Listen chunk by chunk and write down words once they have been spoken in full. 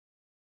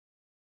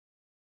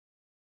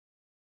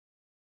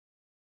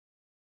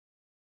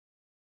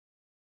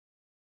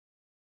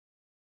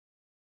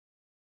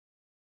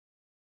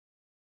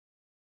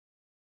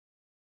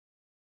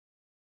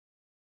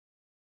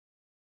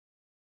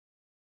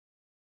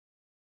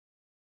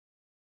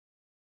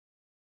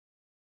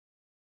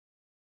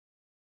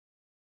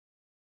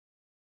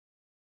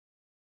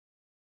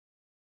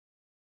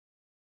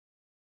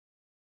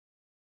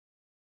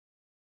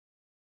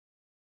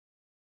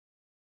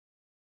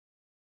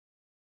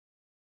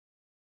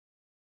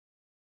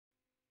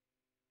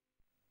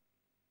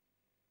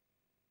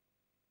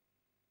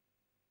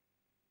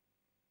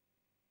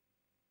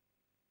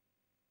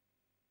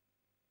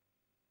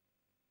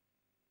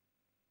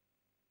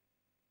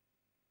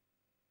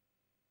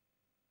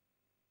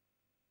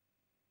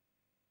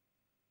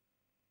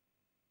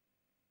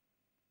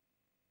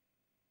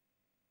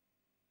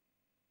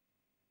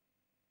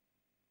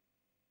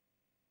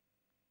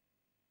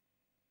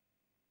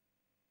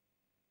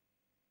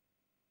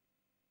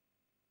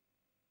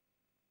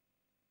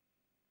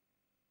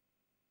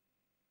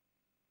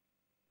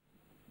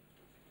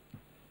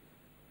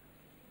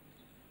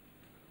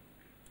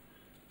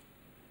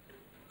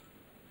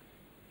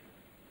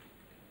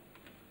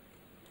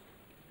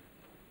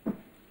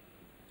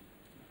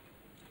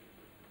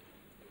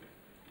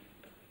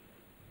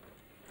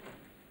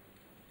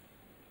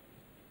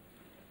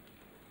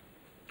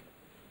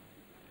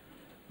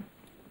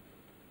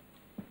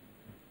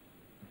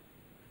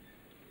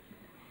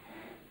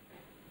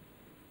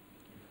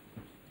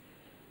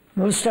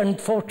Most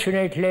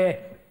unfortunately,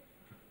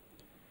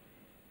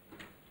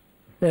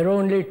 there are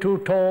only 2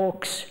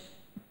 talks,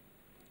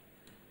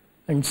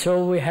 and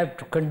so we have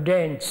to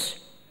condense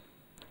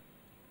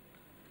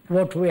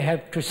what we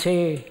have to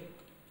say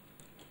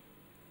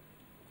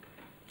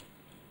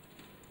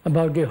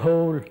about the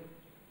whole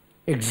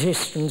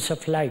existence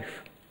of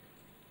life.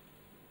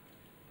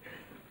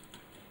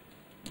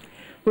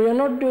 We are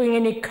not doing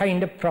any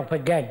kind of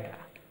propaganda.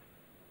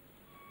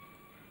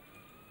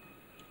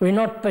 We are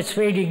not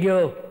persuading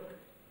you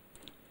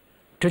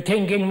to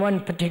think in one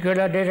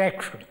particular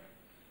direction,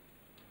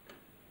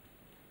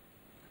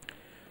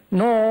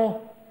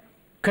 nor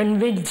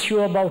convince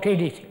you about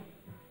anything.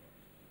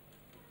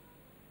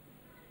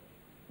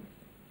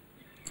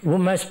 You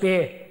must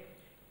be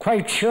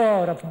quite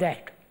sure of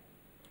that.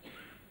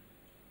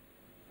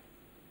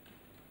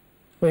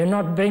 We are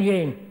not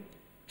bringing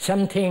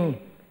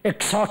something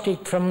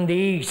exotic from the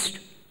East.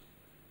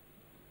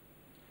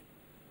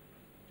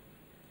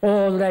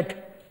 All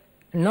that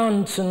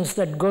nonsense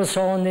that goes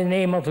on in the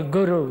name of the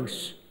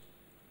gurus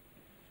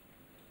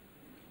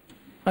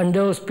and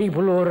those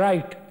people who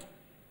write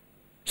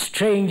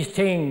strange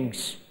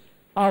things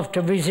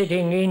after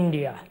visiting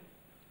India.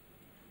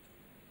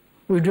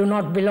 We do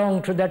not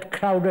belong to that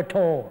crowd at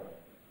all.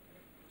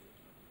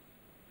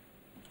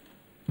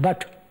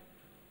 But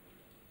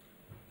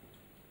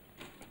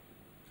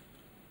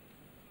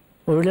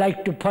we would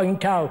like to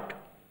point out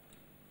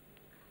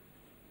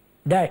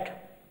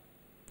that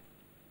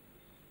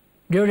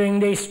during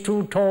these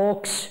 2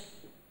 talks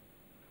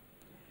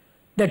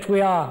that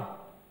we are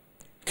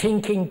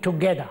thinking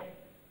together,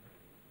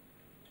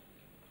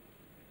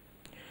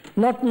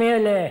 not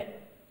merely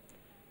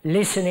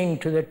listening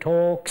to the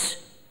talks,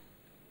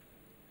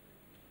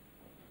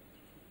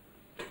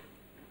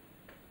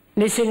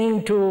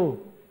 listening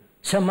to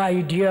some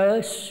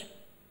ideas,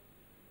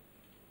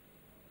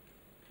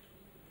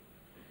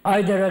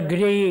 either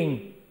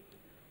agreeing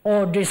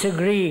or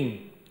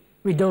disagreeing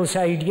with those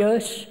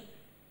ideas.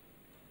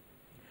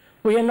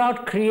 We are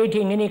not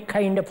creating any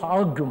kind of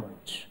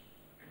arguments,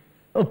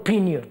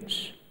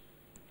 opinions,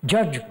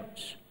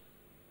 judgments,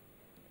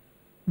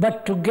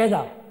 but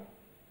together,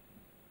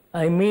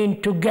 I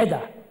mean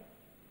together,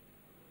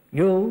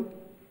 you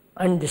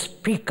and the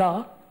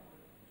speaker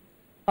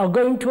are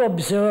going to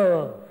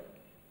observe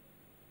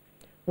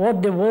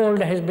what the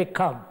world has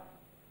become,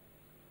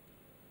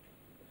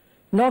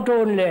 not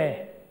only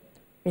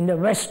in the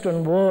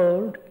Western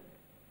world,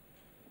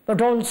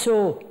 but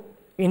also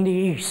in the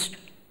East,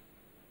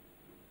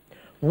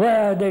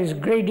 where there is a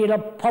great deal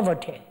of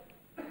poverty,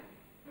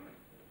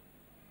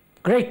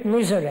 great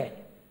misery,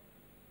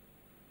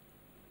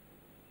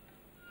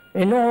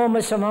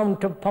 enormous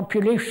amount of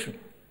population,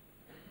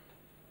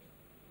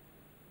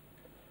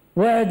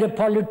 where the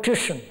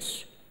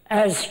politicians,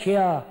 as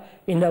here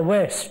in the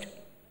West,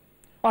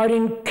 are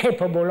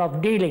incapable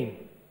of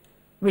dealing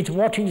with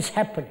what is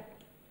happening.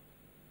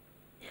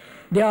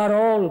 They are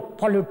all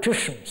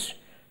politicians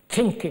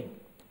thinking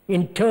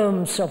in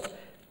terms of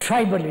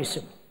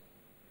tribalism.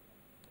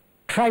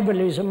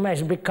 Tribalism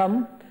has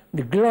become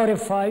the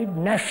glorified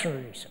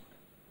nationalism.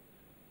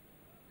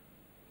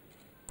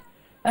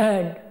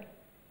 And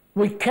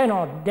we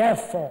cannot,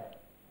 therefore,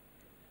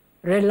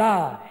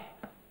 rely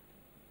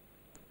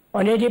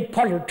on any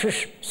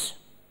politicians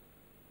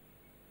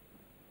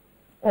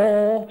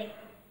or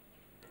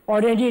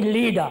any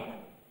leader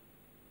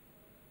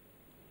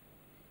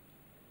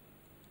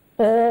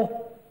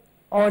or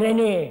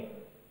any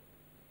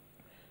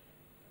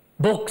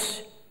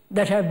books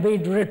that have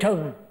been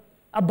written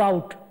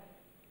about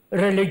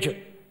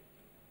religion.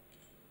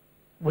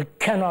 We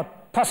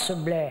cannot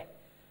possibly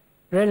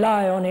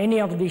rely on any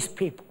of these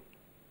people,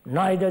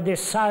 neither the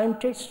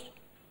scientists,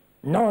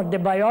 nor the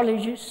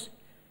biologists,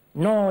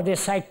 nor the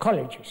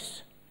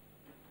psychologists.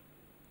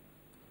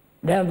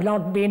 They have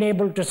not been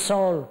able to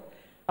solve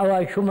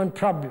our human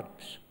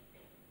problems.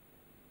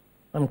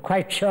 I'm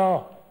quite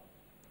sure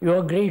you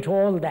agree to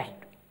all that.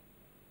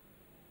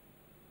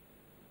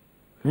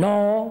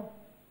 Nor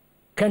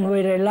can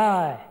we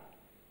rely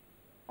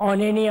on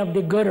any of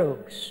the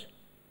gurus.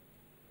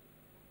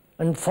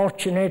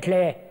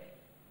 Unfortunately,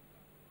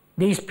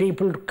 these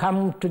people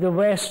come to the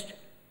West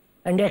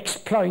and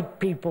exploit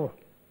people,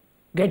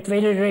 get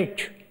very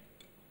rich,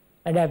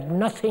 and have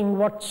nothing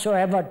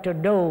whatsoever to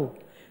do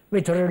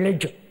with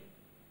religion.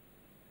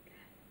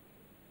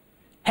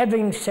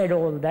 Having said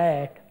all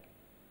that,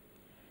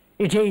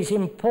 it is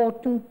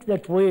important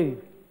that we,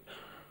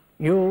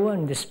 you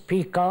and the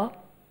speaker,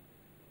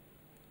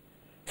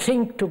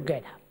 think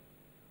together.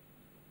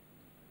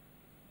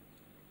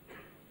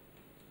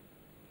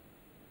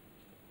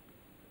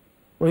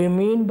 We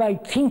mean by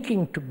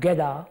thinking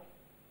together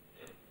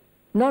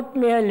not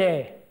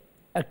merely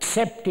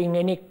accepting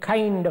any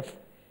kind of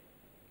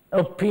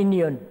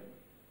opinion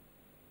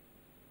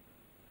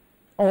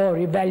or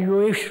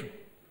evaluation,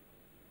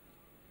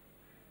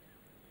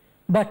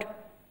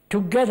 but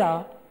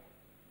together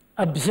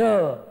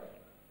observe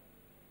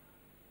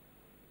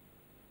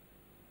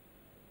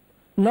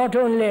not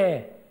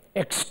only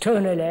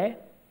externally,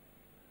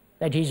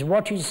 that is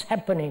what is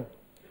happening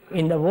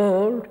in the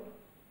world,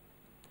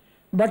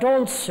 but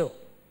also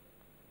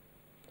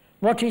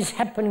what is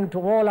happening to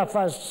all of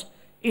us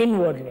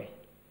inwardly,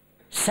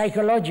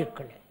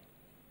 psychologically,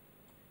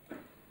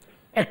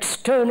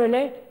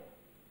 externally,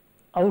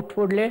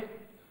 outwardly.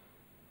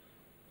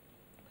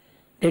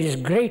 There is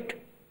great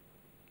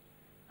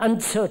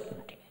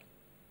uncertainty,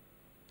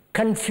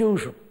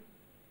 confusion,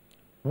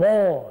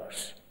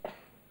 wars,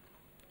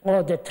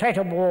 or the threat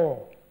of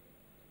war.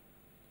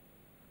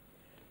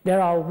 There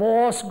are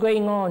wars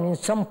going on in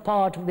some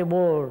part of the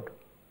world.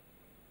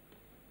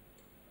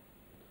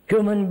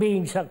 Human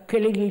beings are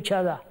killing each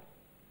other.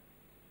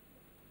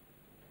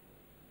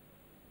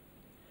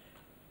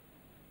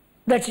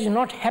 That is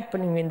not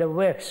happening in the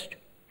West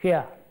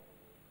here.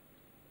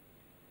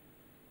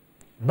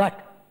 But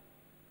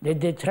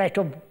the threat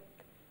of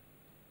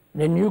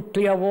the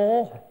nuclear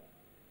war,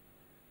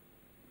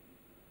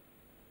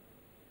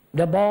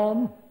 the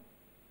bomb,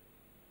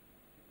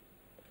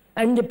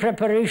 and the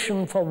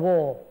preparation for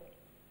war.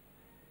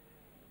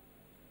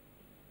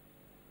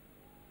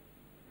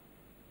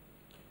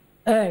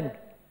 And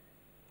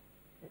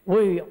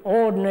we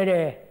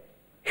ordinary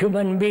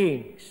human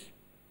beings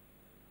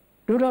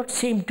do not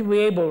seem to be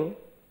able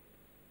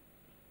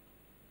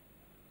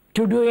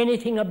to do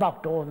anything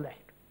about all that.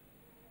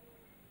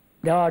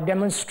 There are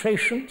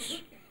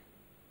demonstrations,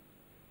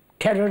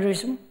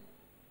 terrorism,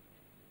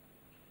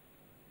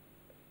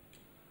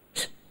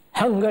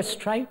 hunger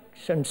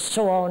strikes, and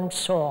so on and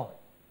so on.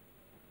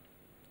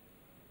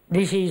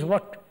 This is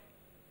what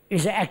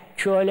is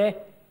actually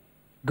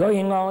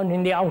going on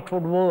in the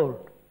outward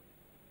world.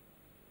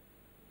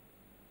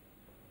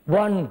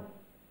 One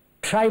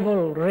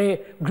tribal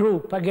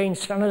group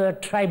against another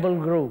tribal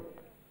group.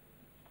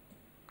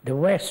 The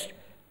West,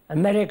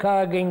 America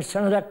against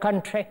another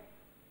country,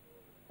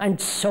 and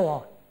so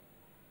on.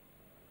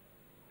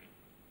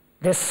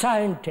 The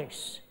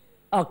scientists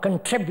are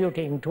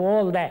contributing to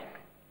all that.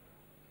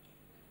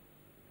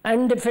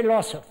 And the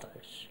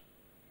philosophers,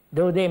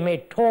 though they may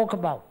talk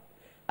about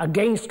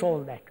against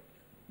all that,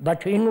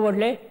 but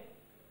inwardly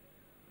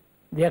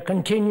they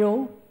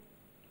continue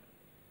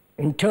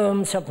in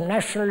terms of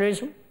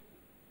nationalism,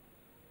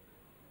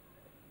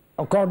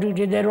 according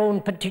to their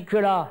own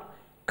particular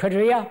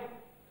career,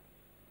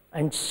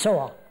 and so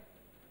on.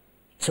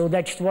 So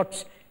that's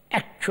what's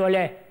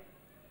actually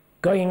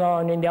going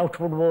on in the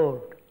outward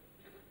world,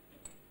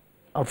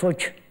 of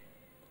which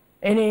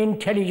any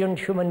intelligent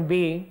human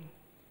being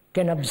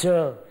can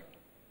observe.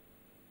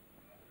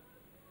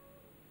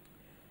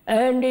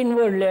 And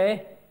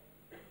inwardly,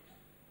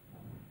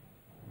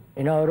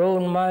 in our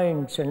own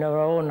minds and our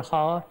own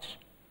hearts,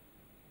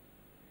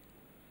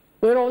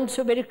 we're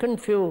also very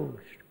confused.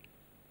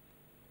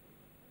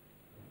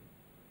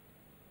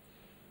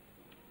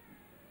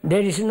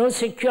 There is no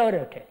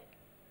security,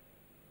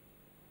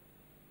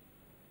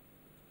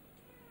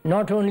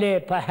 not only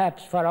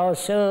perhaps for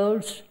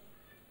ourselves,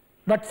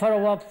 but for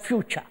our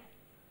future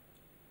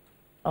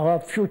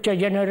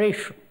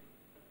generation.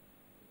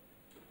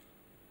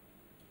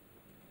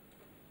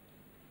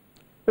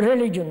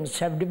 Religions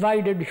have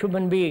divided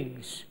human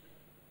beings,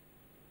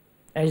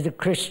 as the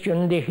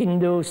Christian, the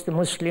Hindus, the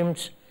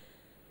Muslims,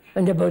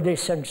 and the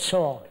Buddhists, and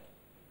so on.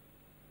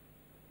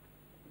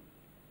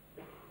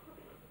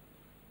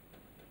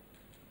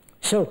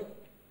 So,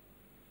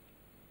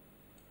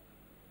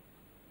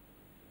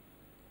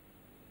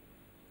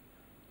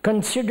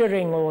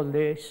 considering all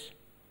this,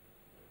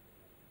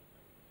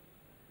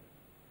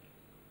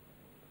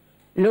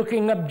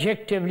 looking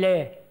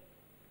objectively,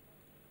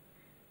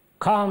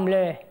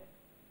 calmly,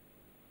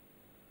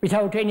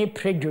 without any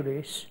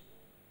prejudice,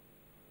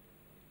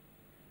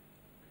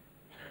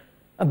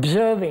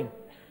 observing,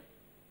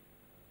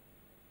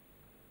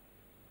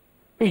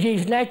 it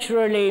is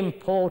naturally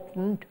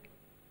important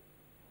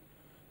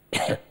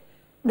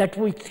that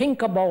we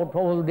think about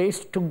all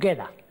this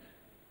together.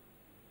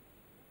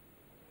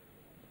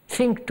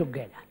 Think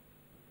together.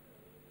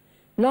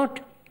 Not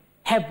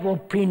have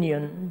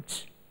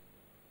opinions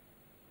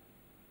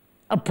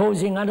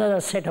opposing another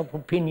set of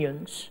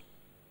opinions,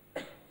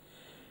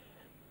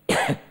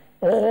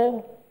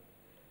 or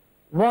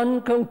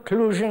one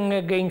conclusion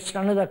against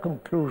another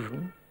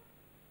conclusion,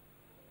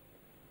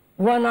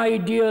 one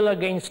ideal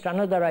against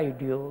another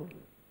ideal,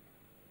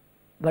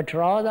 but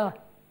rather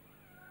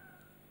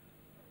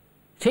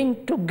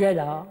think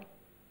together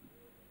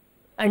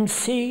and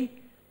see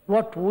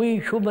what we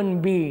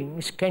human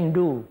beings can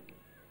do.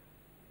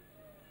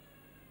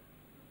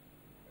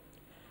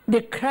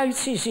 The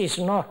crisis is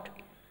not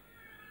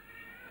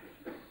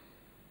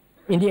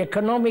in the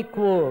economic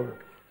world,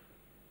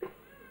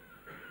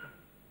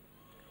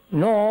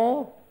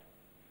 nor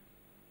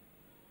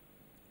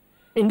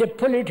in the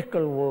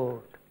political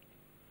world,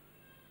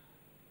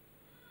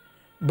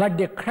 but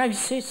the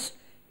crisis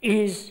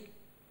is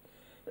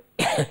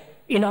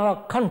in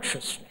our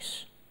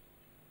consciousness.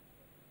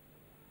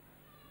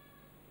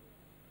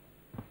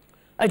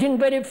 I think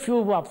very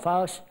few of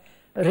us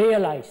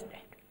realize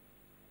that.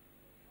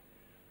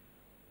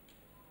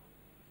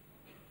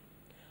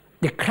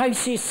 The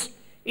crisis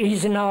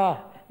is in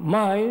our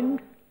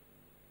mind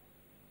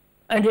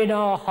and in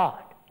our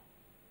heart.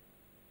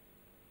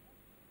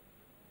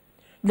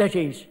 That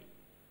is,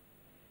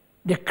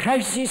 the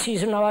crisis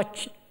is in our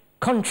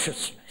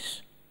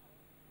consciousness.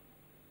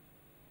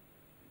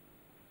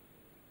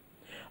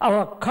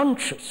 Our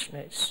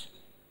consciousness,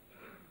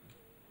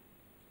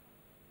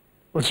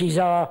 which is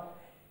our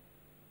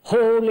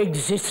whole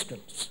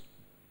existence,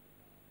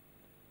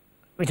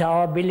 with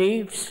our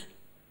beliefs,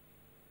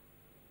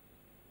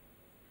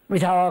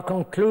 with our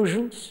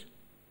conclusions,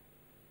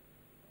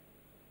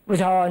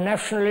 with our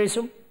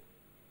nationalism,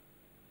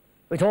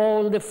 with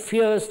all the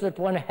fears that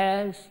one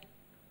has,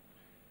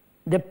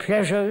 the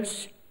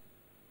pleasures,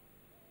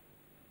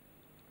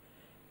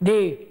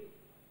 the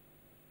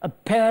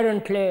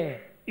apparently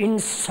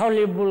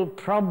insoluble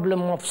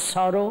problem of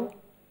sorrow,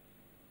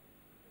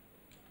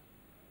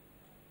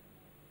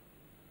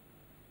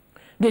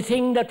 the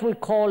thing that we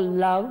call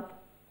love,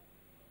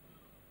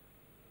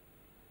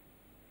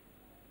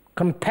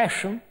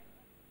 compassion,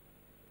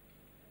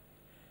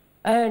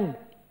 and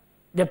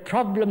the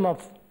problem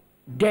of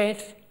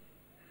death,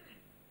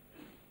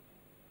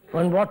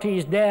 and what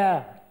is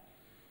there,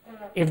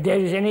 if there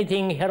is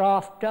anything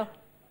hereafter,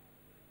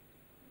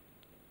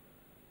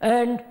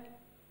 and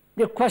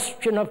the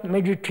question of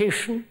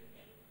meditation,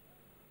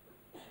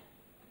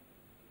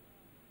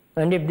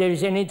 and if there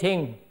is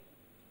anything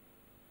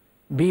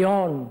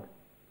beyond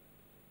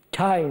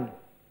time,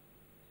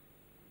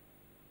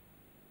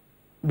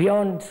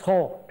 beyond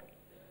thought,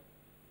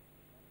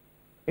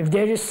 if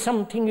there is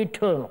something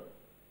eternal,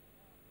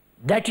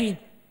 that is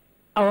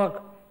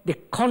the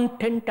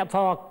content of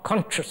our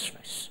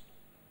consciousness.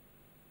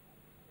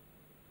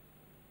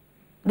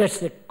 That's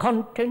the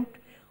content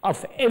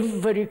of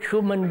every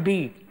human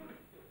being,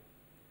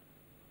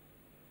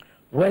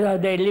 whether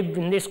they live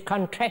in this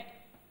country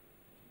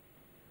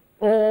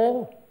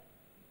or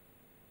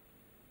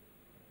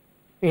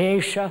in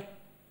Asia,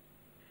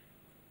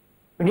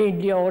 in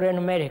India or in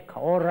America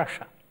or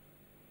Russia.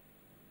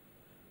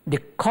 The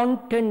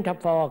content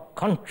of our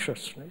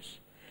consciousness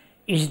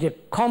is the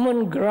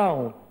common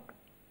ground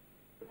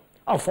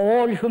of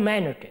all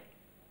humanity.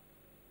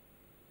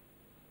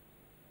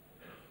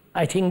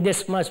 I think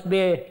this must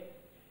be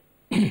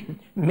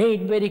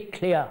made very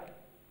clear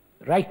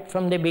right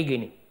from the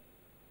beginning.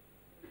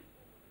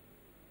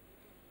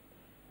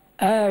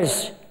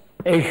 As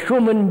a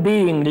human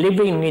being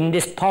living in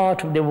this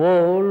part of the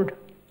world,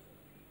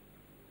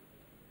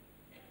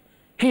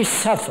 he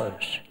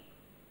suffers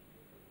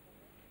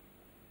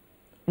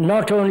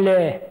not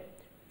only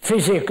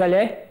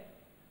physically,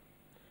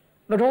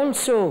 but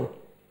also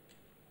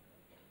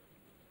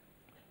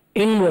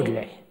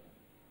inwardly.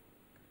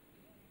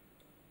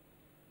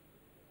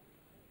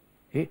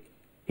 He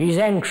is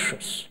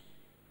anxious,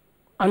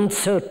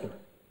 uncertain,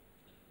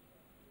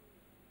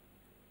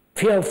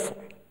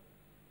 fearful,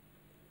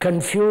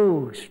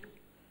 confused,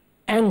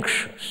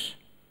 anxious.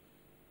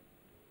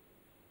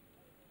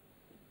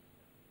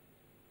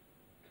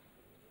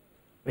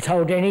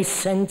 Without any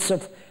sense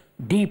of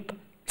deep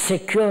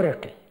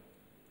security.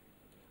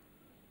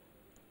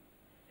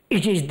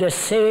 It is the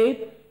same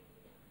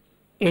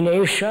in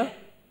Asia,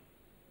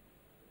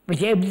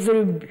 with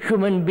every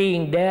human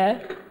being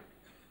there.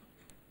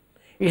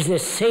 It is the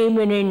same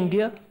in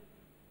India.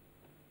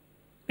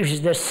 It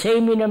is the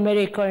same in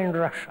America and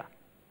Russia.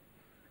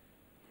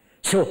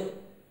 So,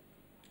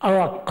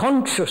 our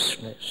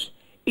consciousness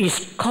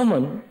is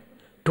common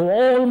to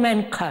all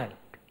mankind.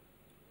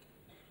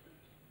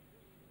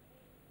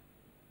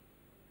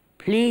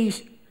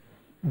 Please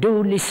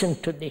do listen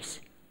to this.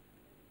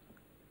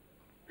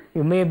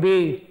 You may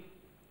be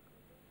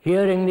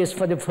hearing this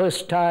for the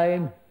first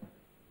time,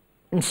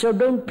 and so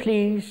don't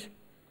please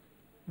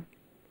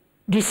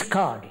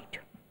discard it.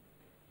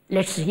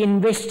 Let's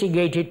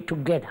investigate it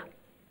together.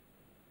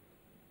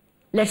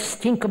 Let's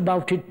think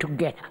about it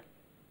together.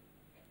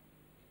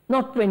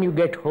 Not when you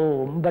get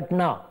home, but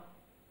now.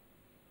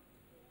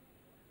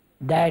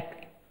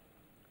 That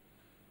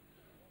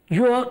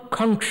your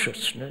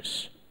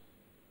consciousness,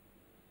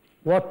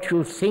 what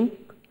you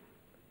think,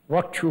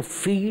 what you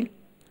feel,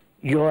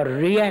 your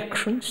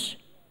reactions,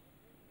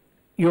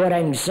 your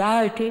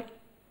anxiety,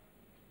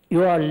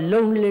 your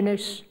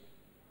loneliness,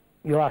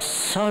 your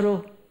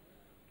sorrow,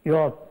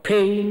 your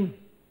pain,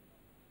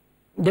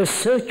 the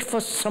search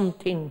for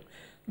something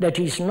that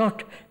is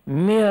not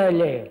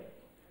merely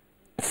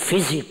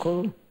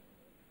physical,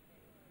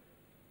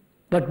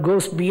 but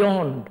goes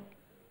beyond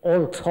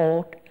all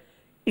thought,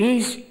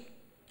 is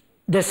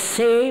the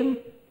same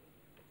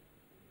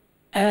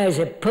as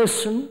a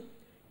person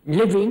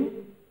living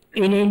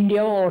in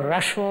India or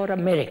Russia or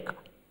America.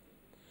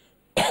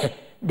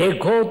 They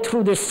go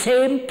through the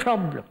same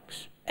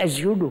problems as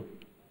you do.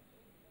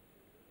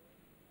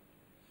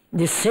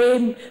 The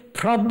same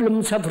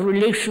problems of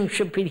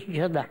relationship with each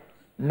other,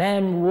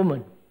 man,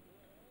 woman.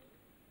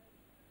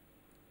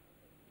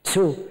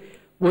 So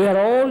we are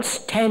all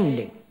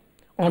standing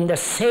on the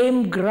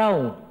same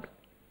ground,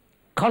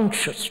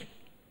 consciously.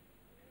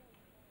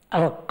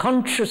 Our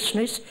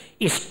consciousness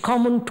is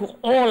common to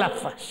all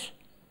of us.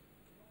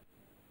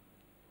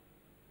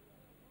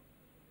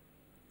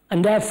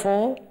 And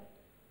therefore,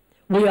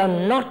 we are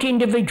not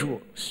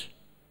individuals.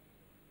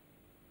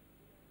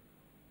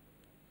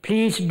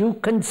 Please do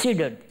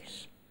consider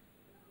this.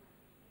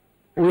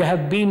 We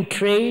have been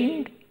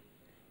trained,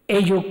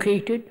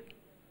 educated,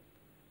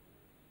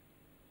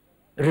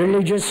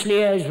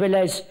 religiously as well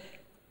as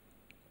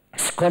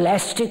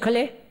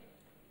scholastically,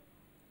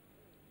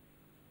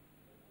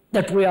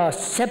 that we are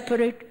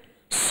separate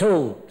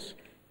souls,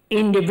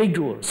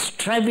 individuals,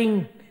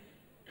 striving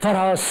for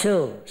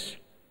ourselves.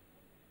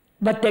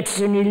 But that's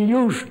an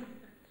illusion,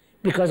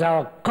 because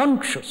our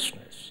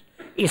consciousness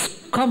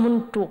is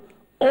common to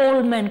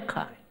all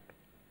mankind.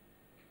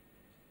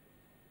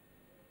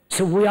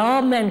 So we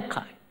are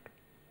mankind.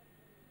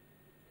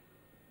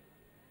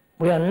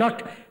 We are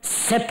not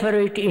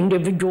separate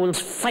individuals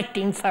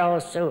fighting for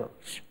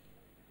ourselves.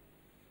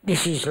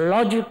 This is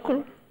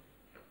logical,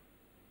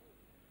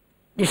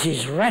 this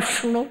is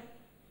rational,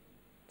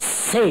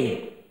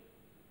 sane.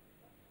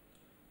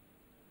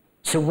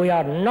 So we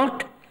are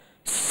not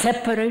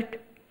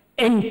separate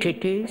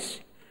entities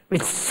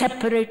with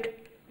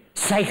separate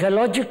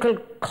psychological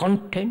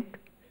content,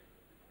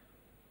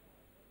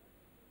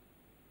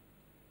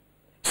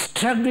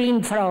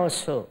 struggling for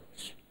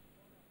ourselves.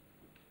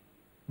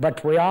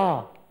 But we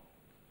are,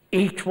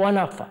 each one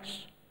of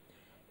us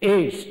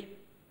is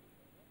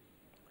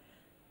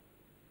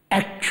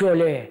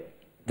actually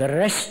the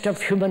rest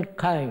of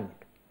humankind.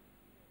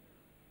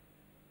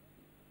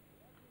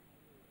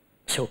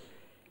 So,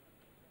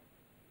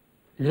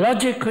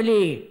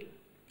 logically,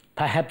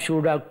 perhaps you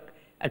would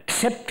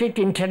accept it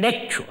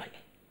intellectually.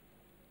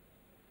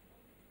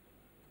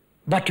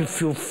 But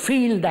if you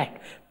feel that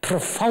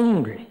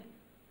profoundly,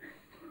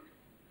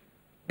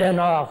 then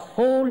our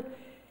whole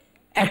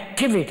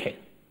activity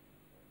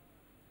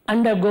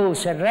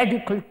undergoes a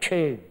radical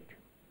change.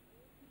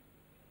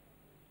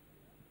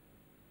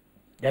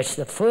 That's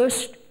the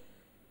first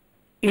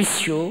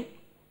issue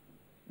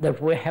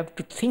that we have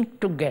to think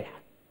together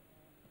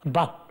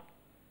about.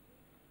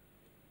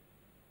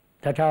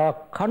 That our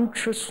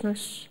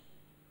consciousness,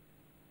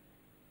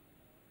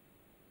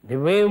 the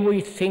way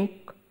we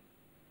think,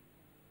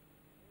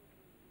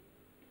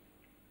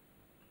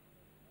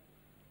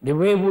 the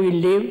way we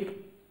live,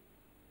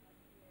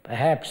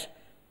 perhaps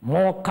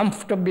more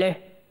comfortably,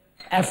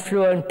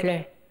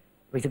 affluently,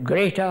 with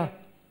greater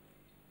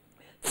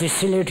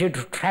facility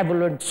to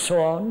travel and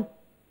so on.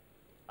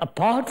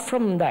 Apart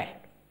from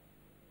that,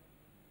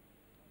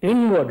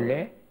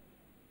 inwardly,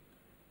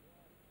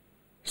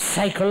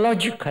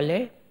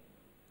 psychologically,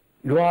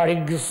 you are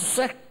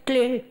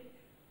exactly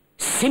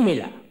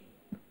similar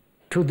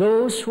to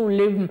those who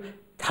live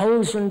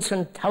thousands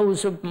and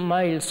thousands of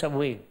miles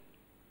away.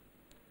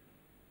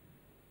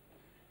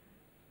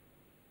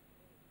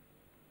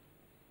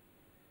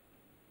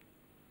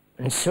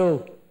 And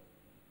so,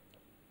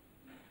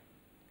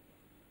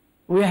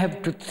 we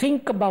have to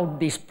think about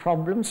these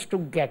problems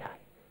together.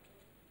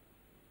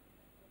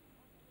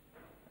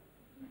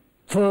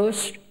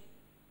 First,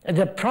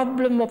 the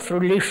problem of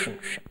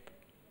relationship.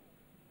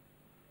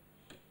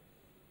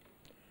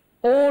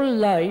 All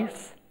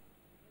life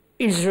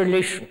is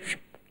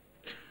relationship.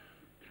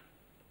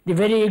 The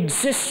very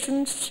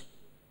existence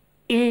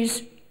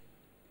is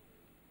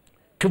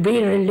to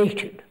be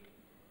related.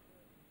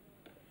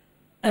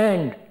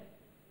 And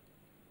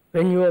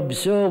when you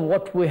observe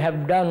what we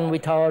have done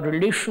with our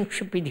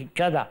relationship with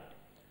each other,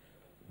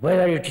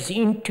 whether it is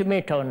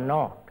intimate or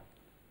not,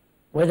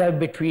 whether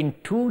between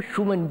two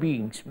human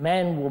beings,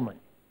 man, woman,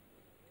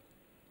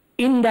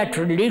 in that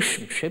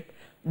relationship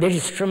there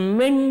is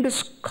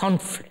tremendous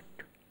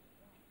conflict,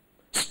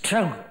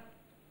 struggle.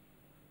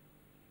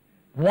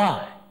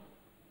 Why?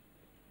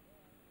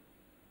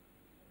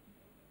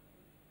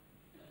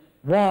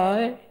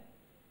 Why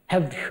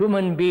have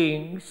human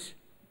beings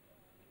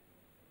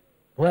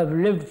who have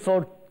lived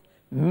for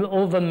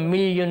over a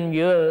million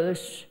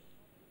years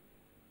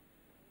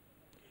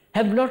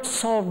have not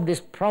solved this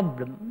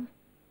problem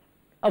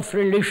of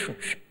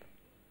relationship?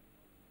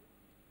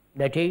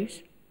 That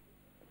is,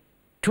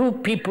 two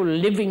people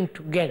living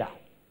together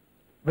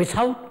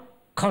without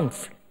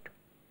conflict.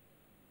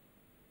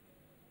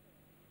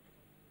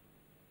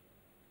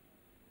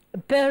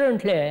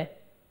 Apparently,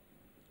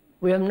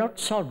 we have not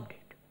solved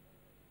it.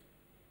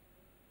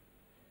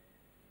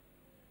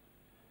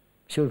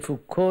 So if you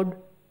could,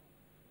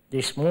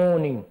 this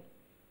morning,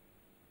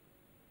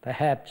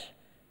 perhaps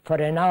for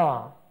an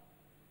hour,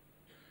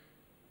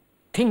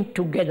 think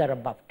together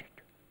about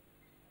it.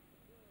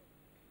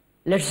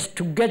 Let's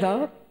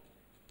together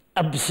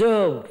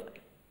observe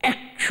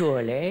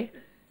actually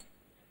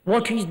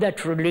what is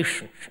that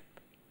relationship.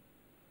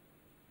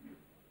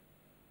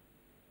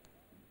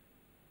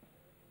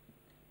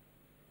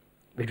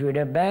 Between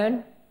a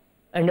man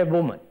and a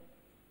woman.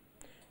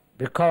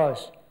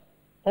 Because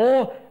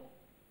all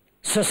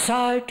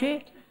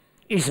society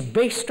is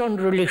based on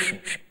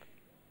relationship.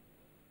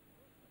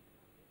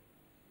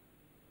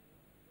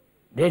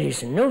 There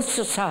is no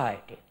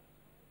society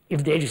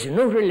if there is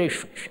no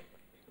relationship.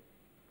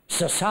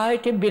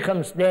 Society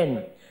becomes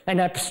then an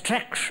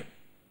abstraction.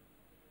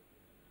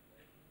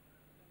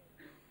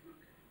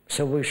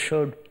 So we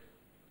should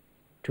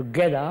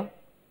together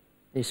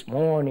this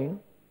morning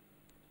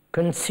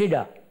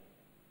consider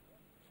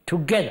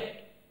together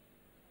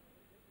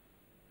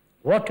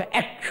what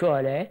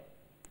actually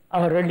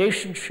our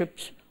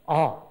relationships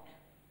are.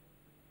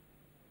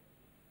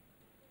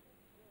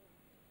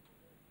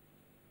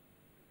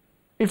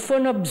 If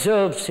one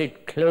observes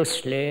it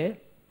closely,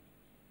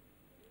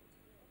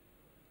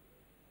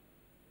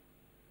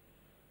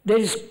 there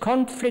is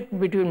conflict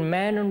between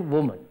man and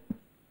woman.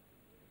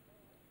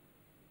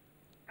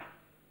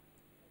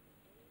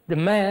 The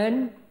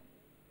man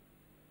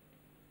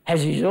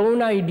has his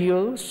own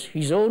ideals,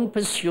 his own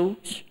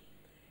pursuits,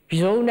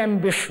 his own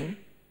ambition.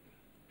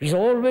 He's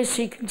always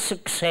seeking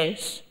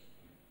success,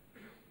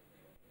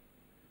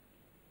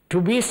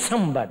 to be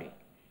somebody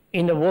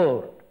in the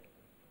world.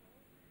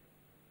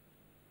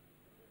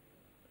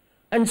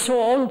 And so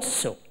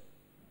also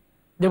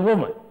the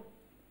woman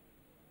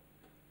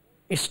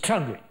is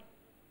struggling,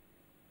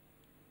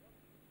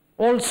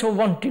 also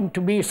wanting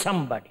to be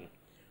somebody,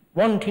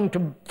 wanting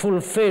to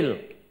fulfill,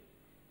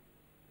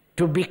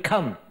 to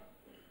become.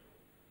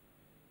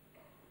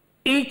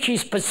 Each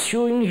is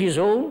pursuing his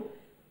own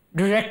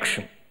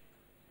direction.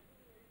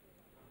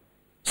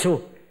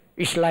 So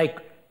it's like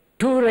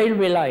two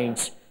railway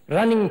lines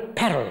running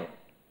parallel,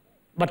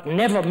 but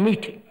never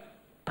meeting,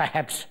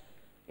 perhaps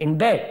in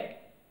bed,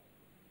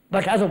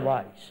 but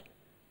otherwise.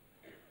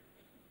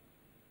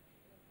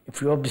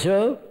 If you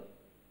observe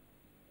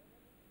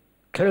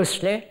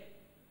closely,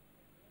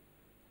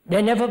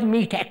 they never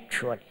meet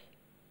actually,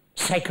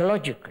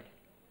 psychologically,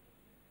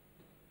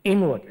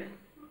 inwardly.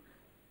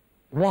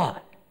 Why?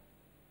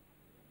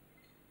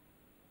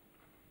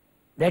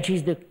 That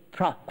is the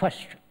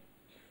question.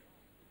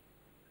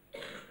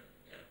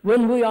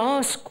 When we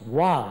ask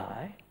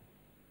why,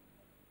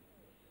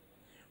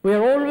 we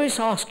are always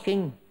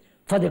asking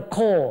for the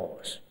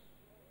cause.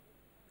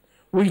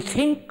 We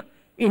think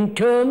in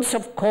terms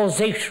of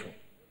causation,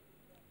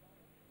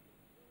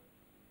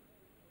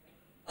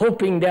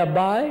 hoping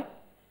thereby,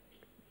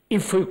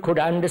 if we could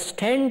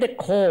understand the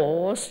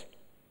cause,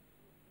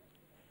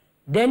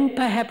 then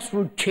perhaps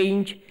would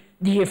change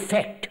the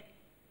effect.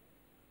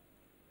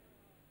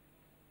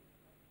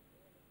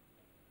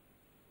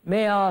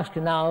 May I ask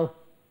now,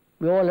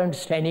 we all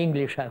understand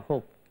English, I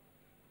hope.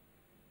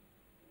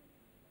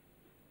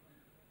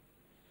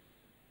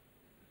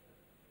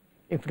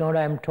 If not,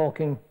 I'm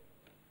talking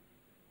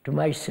to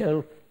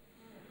myself,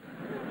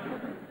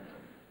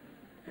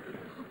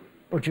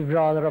 which is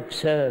rather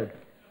absurd.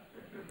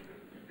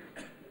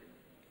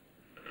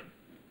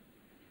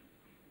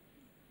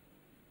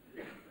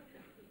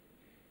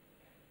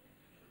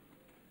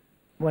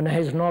 One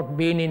has not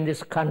been in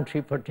this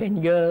country for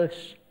 10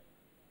 years,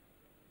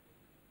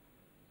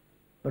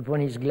 but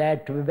one is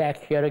glad to be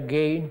back here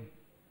again.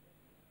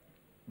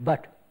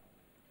 But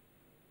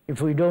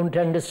if we don't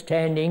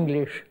understand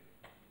English,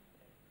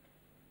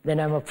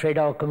 then I'm afraid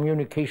our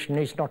communication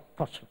is not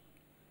possible.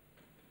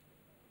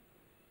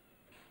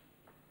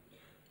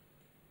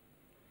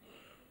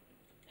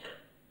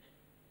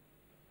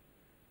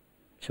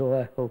 So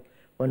I hope,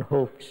 one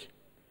hopes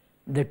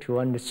that you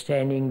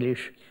understand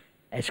English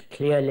as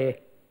clearly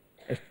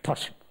as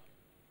possible.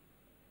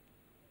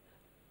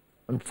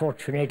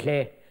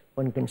 Unfortunately,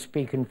 one can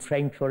speak in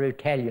French or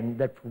Italian,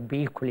 that would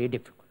be equally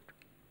difficult.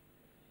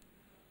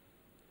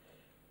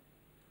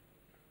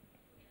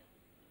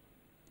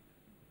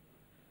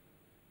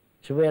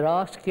 So we're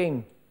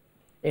asking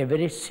a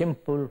very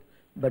simple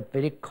but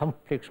very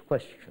complex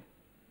question.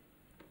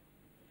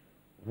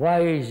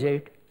 Why is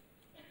it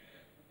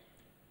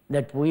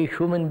that we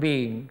human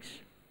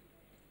beings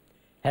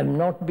have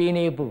not been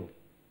able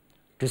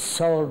to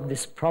solve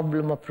this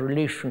problem of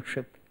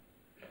relationship,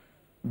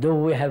 though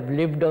we have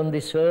lived on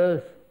this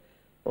earth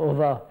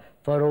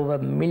for over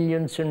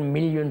millions and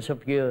millions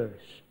of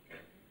years?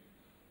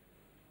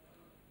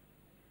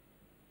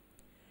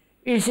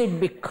 Is it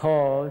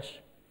because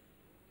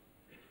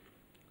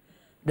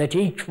that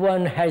each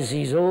one has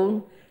his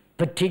own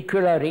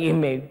particular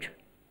image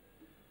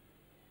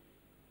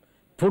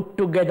put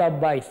together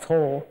by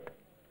thought,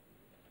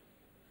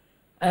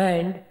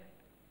 and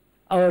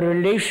our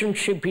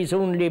relationship is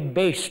only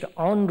based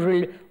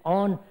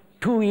on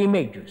two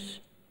images?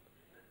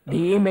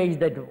 The image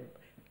that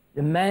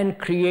the man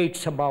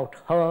creates about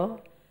her,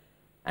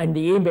 and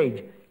the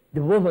image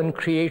the woman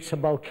creates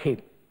about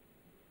him.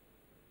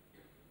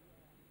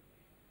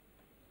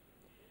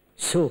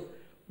 So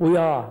we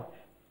are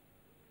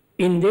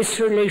in this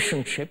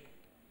relationship,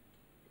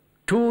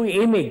 two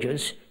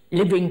images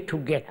living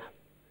together.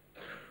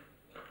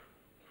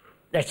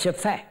 That's a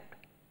fact.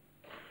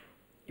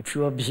 If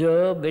you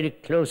observe very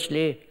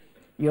closely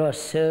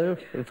yourself,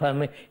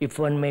 if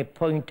one may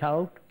point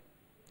out,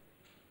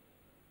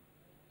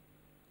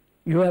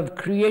 you have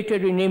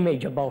created an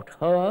image about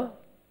her,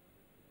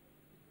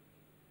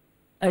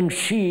 and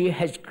she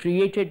has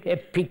created a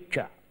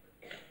picture,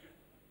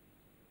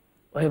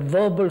 a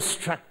verbal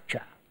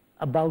structure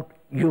about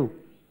you,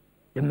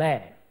 the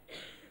man.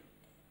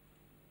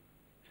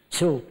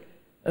 So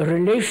a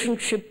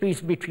relationship is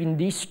between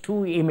these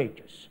two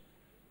images.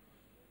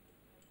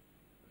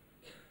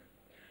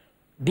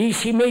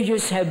 These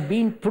images have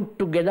been put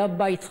together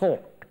by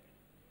thought.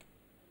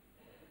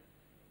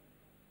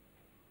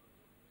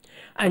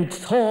 And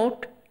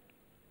thought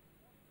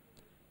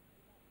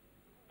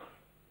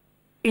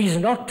is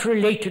not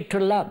related to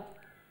love.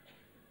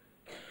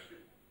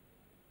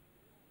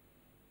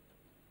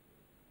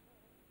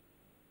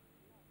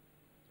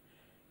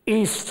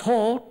 Is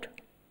thought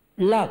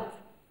love?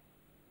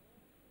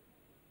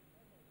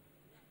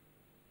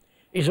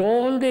 Is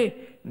all the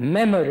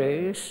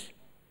memories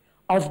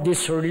of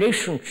this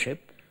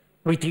relationship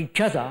with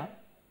each other,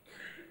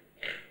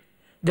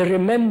 the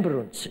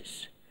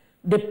remembrances,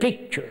 the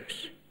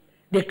pictures,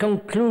 the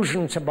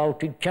conclusions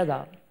about each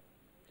other,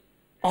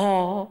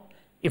 or,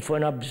 if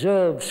one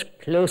observes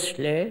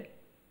closely,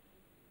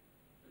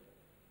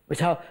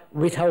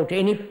 without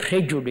any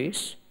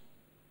prejudice,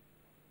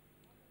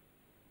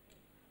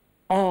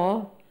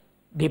 or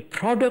the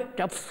product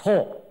of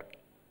thought,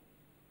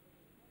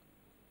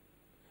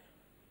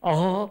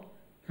 or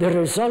the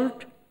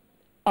result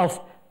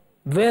of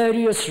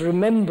various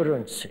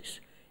remembrances,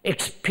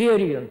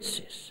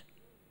 experiences,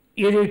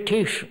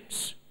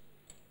 irritations,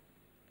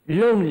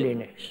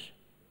 loneliness.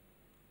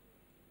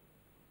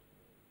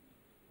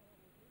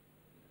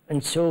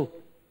 And so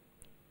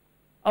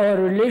our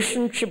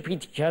relationship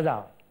with each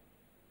other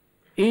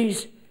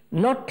is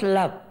not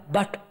love,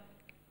 but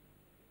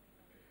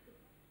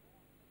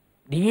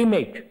the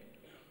image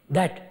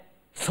that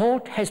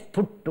thought has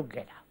put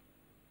together.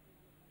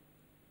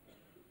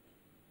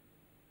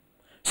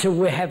 So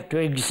we have to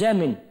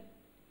examine,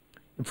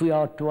 if we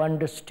are to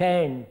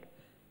understand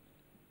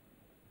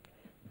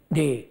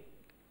the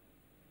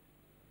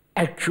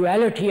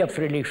actuality of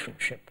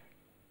relationship,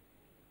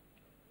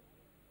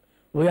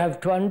 we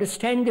have to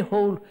understand the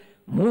whole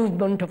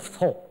movement of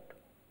thought.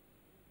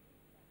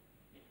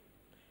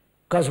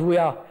 Because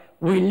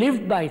we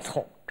live by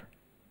thought.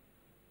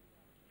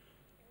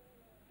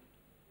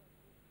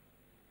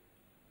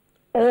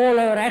 All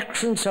our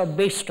actions are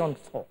based on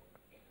thought.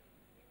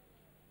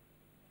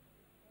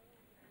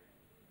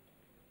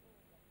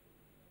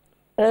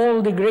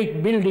 All the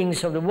great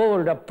buildings of the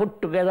world are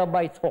put together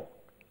by thought.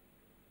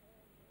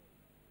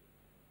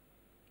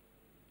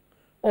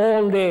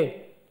 All the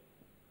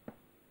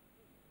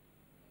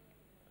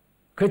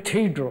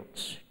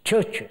cathedrals,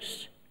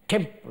 churches,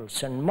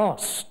 temples and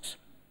mosques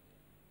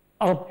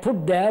are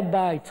put there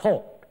by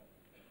thought,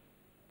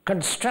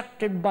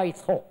 constructed by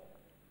thought.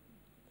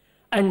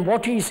 And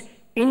what is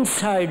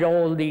inside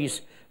all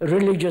these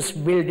religious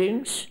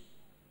buildings?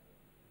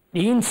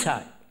 The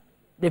inside,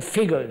 the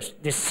figures,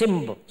 the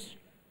symbols,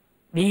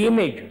 the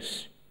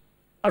images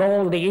are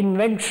all the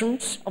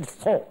inventions of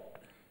thought.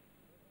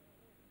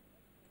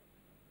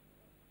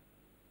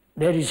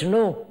 There is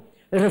no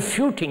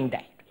refuting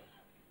that.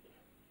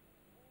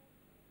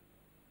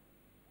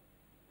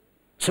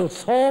 So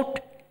thought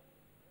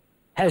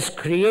has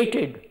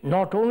created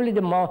not only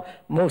the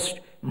most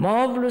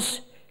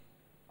marvelous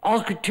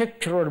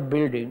architectural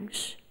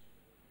buildings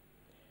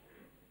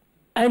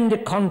and the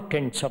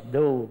contents of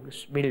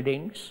those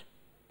buildings,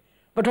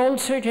 but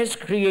also it has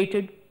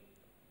created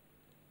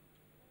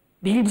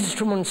the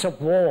instruments of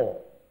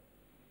war,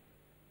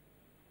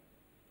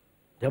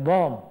 the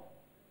bomb,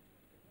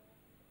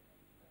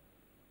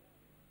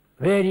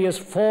 various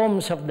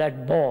forms of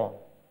that bomb.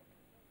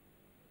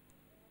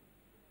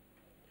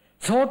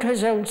 Thought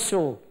has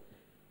also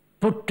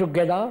put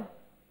together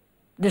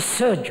the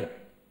surgeon,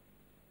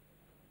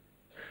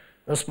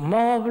 those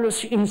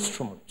marvelous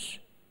instruments,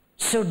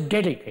 so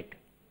delicate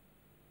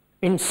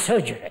in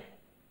surgery.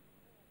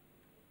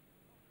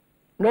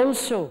 And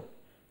also,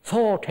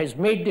 thought has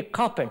made the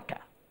carpenter.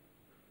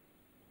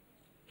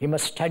 He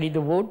must study the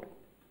wood,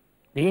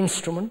 the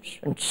instruments,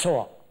 and so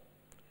on.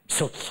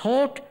 So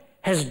thought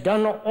has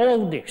done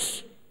all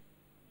this.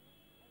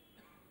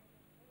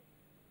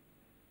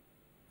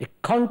 The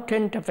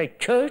content of a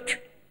church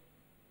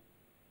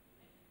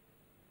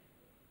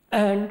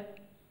and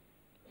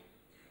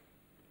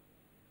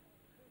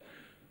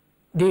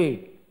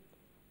the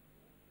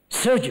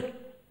surgeon,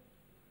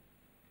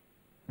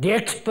 the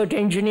expert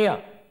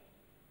engineer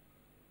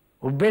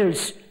who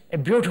builds a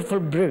beautiful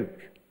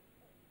bridge,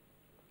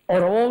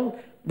 are all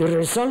the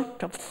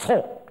result of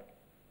thought.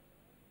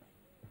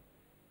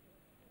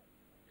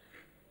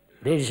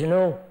 There is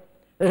no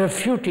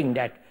refuting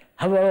that,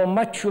 however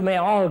much one may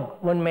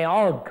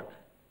argue.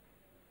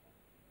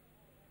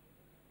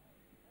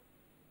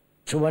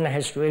 So one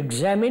has to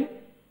examine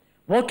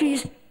what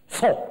is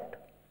thought.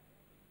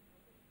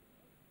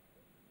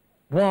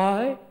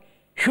 Why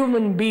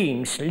human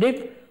beings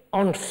live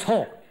on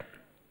thought.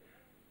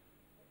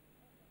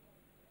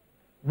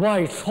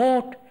 Why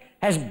thought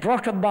has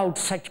brought about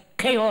such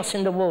chaos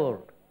in the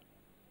world.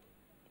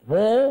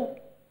 War,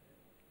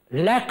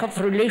 lack of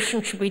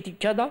relationship with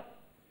each other,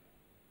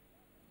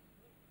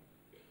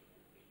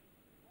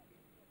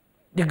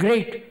 the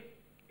great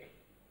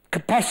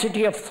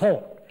capacity of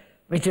thought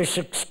with its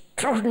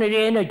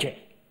extraordinary energy.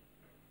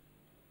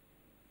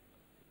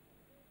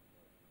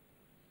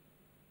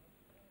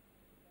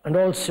 And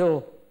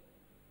also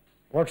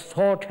what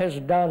thought has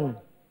done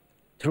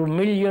through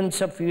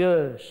millions of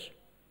years,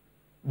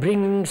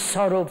 bringing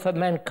sorrow for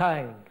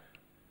mankind.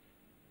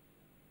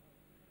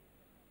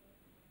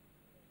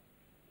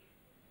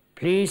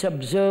 Please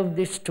observe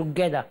this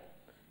together.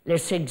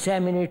 Let's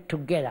examine it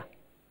together.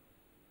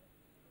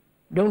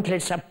 Don't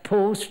let's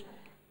oppose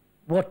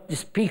what the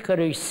speaker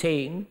is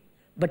saying,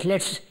 but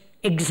let's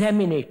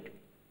examine it,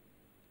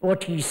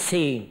 what he's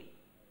saying,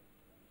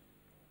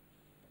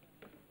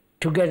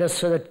 together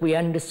so that we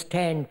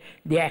understand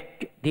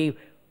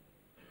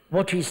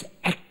what is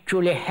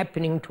actually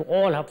happening to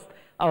all of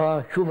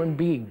our human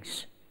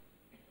beings.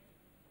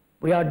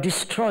 We are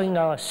destroying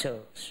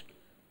ourselves.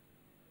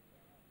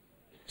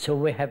 So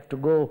we have to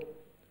go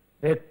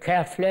very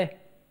carefully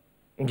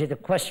into the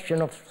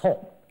question of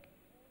thought.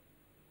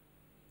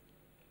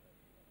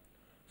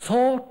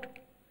 Thought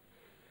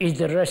is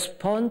the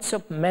response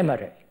of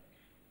memory.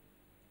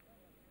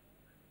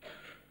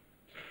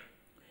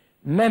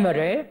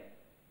 Memory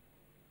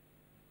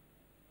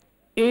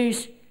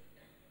is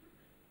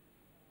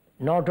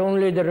not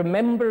only the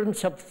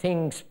remembrance of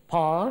things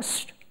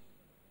past,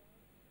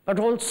 but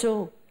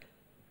also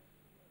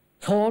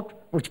thought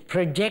which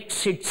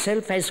projects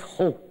itself as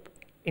hope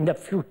in the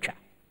future.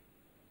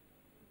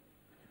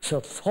 So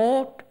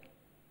thought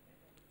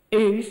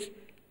is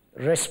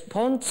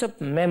response of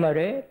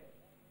memory.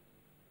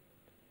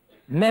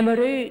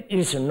 Memory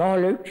is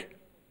knowledge.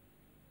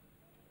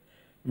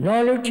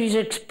 Knowledge is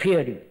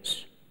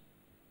experience.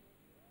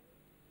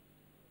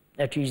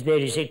 That is, there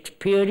is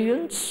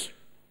experience.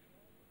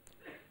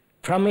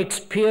 From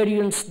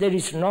experience there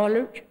is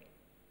knowledge.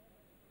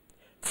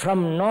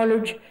 From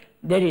knowledge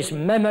there is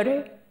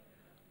memory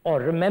or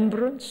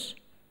remembrance.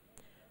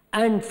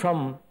 And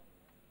from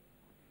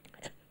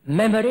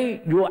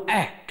memory you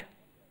act.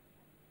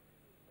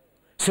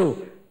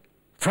 So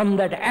from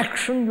that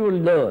action you will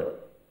learn,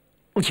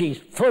 which is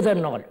further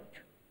knowledge.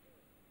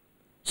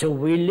 So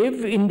we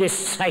live in this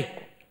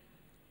cycle: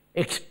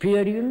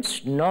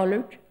 experience,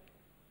 knowledge,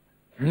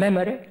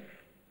 memory,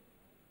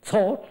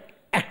 thought,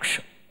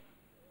 action.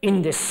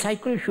 In this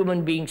cycle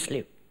human beings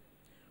live,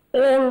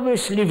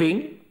 always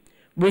living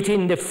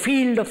within the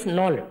field of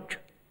knowledge.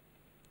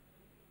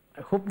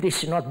 I hope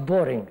this is not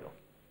boring you.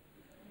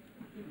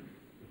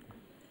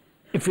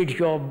 If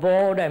you're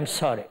bored, I'm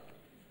sorry.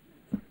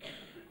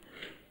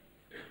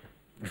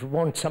 If you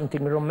want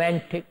something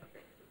romantic,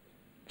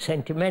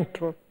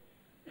 sentimental,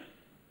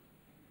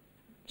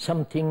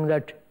 something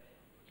that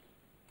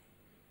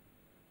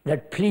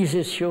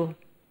pleases you,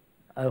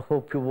 I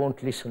hope you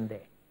won't listen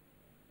there.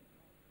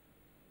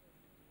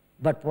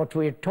 But what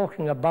we're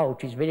talking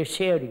about is very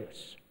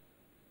serious.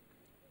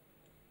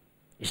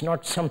 It's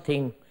not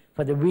something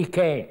for the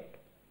weekend,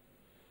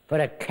 for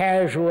a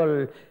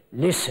casual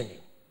listening.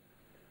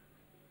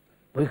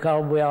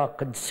 Because we are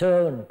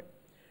concerned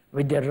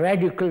with the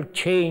radical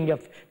change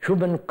of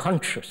human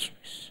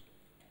consciousness.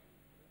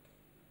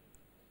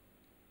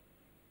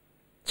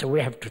 So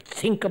we have to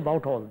think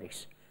about all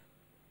this.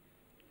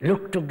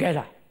 Look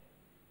together.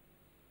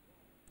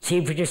 See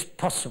if it is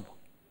possible.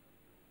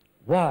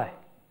 Why?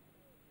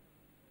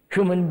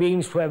 Human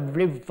beings who have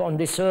lived on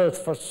this earth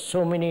for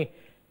so many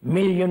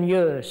million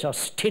years are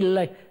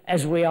still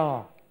as we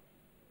are.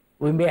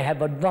 We may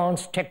have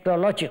advanced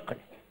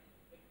technologically,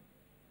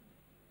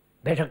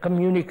 better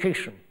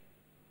communication,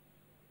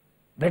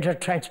 better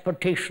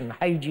transportation,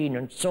 hygiene,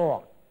 and so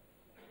on.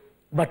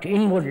 But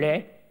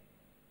inwardly,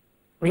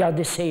 we are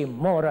the same,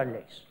 more or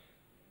less.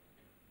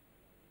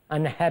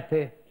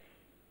 Unhappy,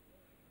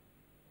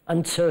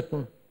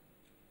 uncertain,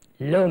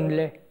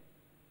 lonely,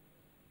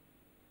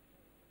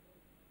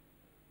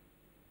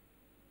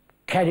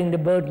 carrying the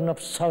burden of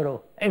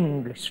sorrow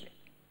endlessly.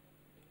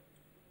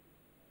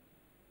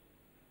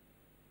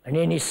 And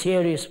any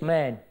serious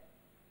man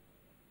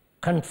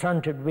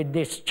confronted with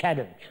this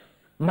challenge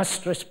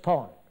must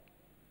respond.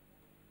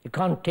 He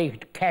can't take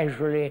it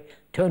casually,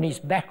 turn his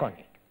back on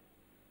it.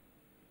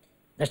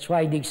 That's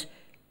why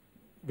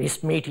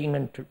this meeting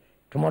and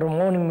tomorrow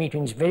morning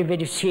meeting is very,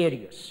 very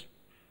serious.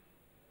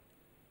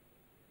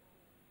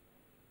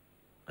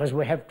 Because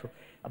we have to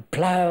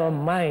apply our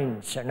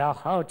minds and our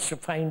hearts to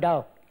find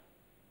out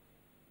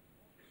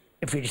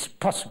if it is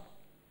possible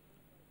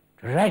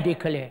to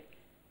radically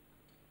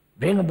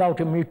bring about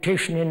a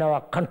mutation in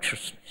our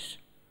consciousness,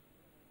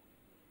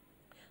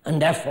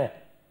 and therefore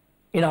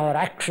in our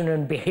action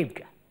and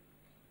behavior.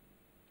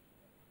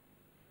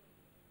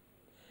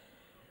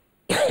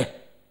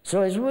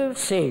 So as we've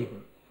said,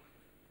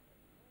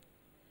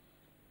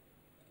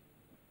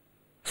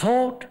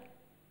 thought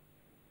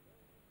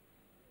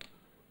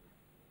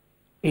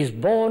is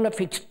born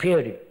of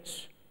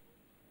experience,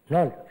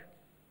 knowledge.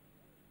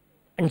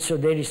 And so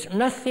there is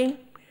nothing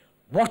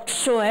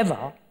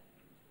whatsoever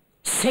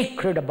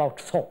sacred about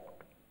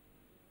thought.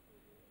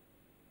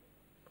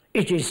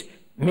 It is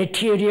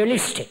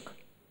materialistic.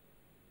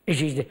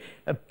 It is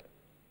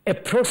a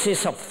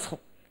process of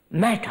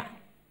matter,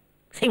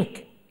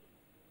 thinking.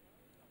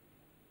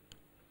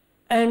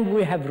 And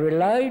we have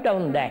relied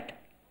on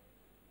that,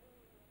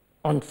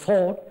 on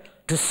thought,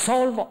 to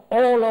solve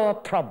all our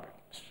problems.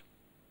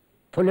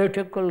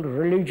 political,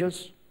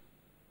 religious,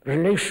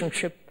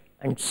 relationship,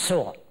 and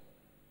so on.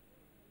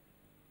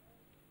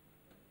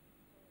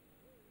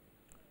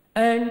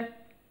 And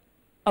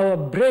our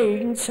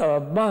brains, our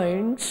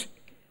minds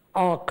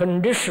are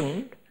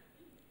conditioned,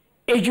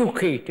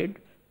 educated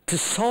to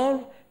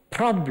solve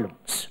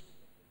problems.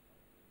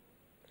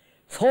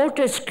 Thought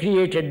has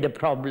created the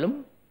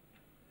problem,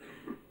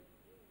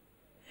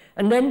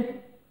 and then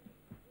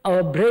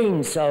our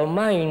brains, our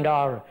mind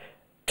are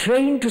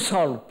trained to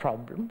solve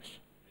problems.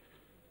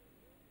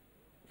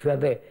 If you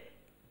have an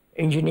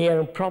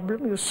engineering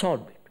problem, you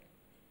solve it.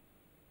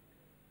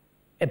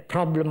 A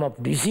problem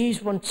of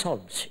disease, one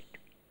solves it.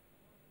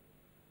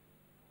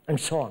 And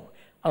so on.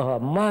 Our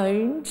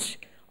minds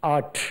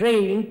are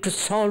trained to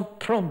solve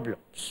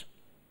problems.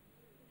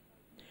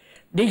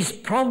 These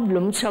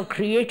problems are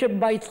created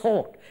by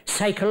thought,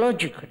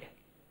 psychologically,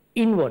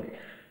 inwardly.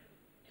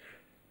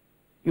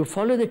 You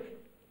follow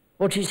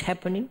what is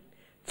happening?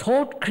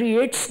 Thought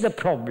creates the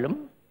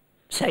problem,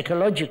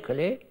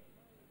 psychologically,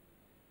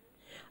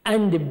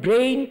 and the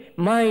brain,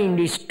 mind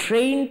is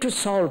trained to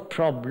solve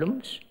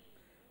problems.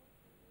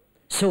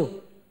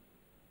 So,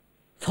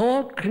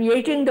 thought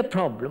creating the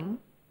problem,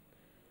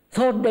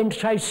 thought then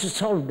tries to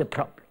solve the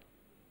problem.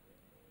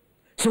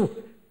 So,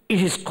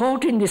 it is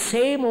caught in the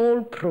same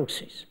old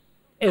process,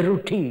 a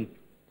routine.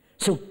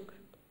 So,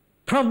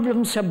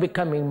 problems are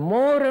becoming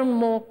more and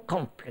more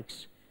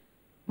complex,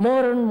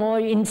 more and more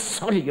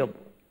insoluble.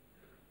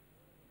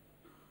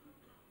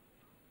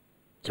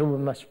 So we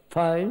must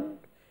find,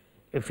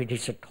 if it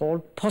is at all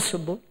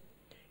possible,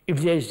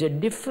 if there is a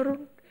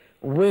different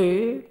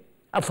way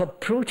of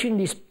approaching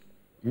this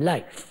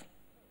life.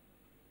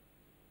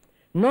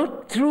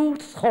 Not through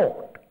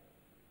thought,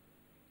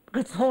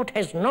 because thought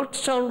has not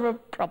solved our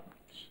problems.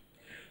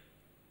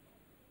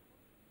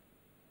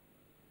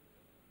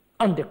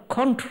 On the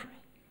contrary,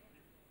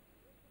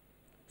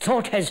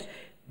 thought has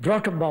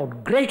brought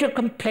about greater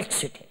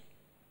complexity.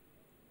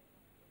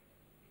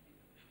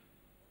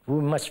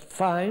 We must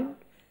find,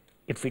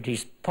 if it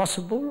is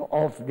possible,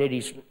 or if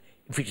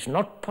it is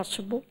not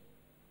possible,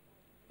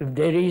 if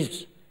there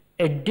is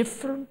a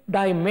different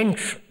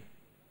dimension,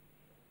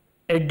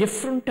 a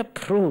different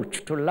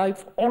approach to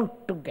life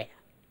altogether.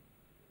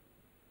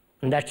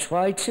 And that's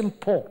why it's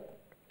important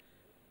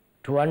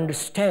to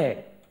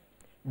understand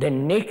the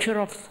nature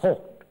of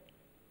thought,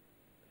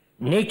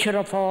 nature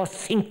of our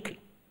thinking.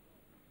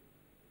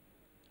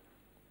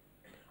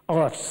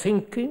 Our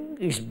thinking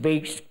is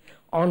based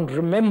on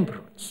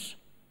remembrance.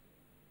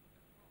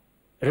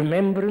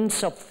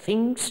 Remembrance of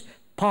things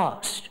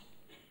past,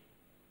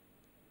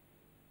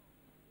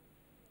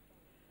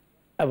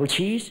 which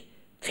is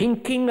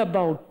thinking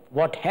about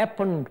what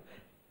happened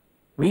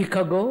a week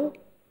ago,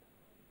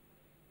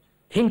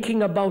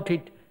 thinking about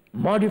it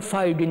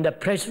modified in the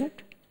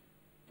present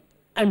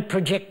and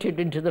projected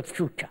into the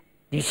future.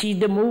 This is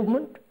the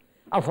movement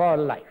of our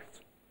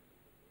life,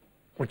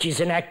 which is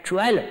an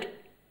actuality.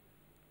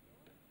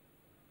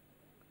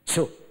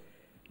 So,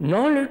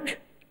 knowledge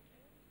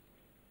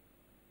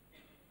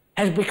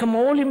has become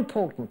all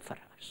important for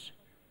us.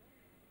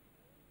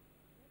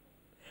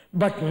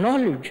 But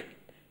knowledge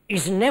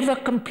is never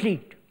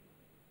complete.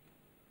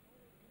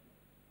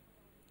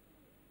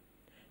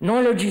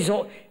 Knowledge is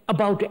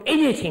about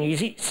anything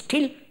is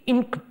still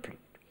incomplete,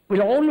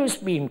 will always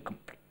be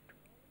incomplete.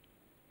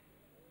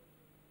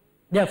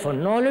 Therefore,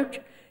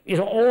 knowledge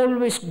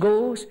always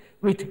goes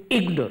with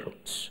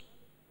ignorance.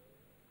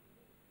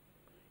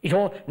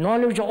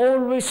 Knowledge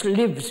always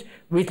lives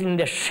within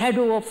the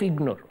shadow of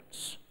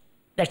ignorance.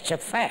 That's a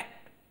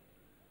fact.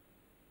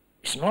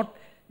 It's not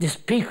the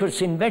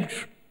speaker's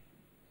invention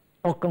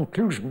or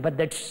conclusion, but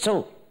that's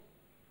so.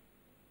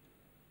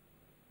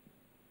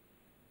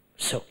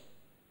 So,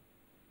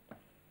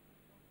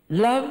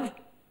 love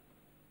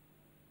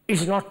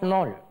is not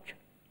knowledge.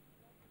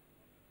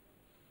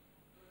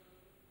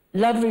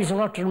 Love is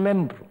not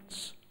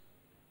remembrance.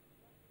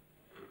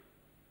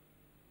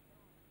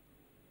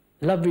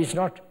 Love is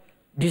not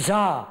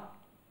desire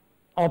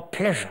or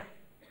pleasure.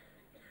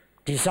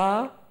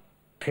 Desire,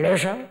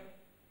 pleasure,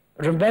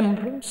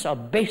 remembrance are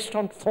based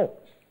on thought.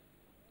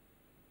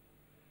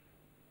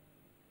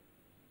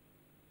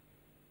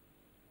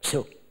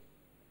 So,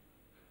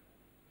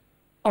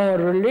 our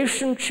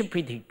relationship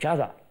with each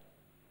other,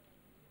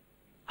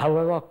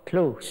 however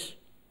close,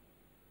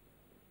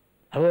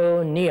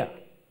 however near,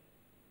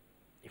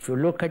 if you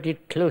look at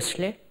it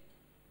closely,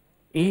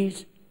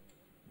 is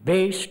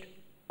based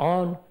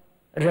on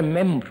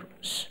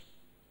remembrance,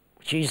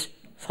 which is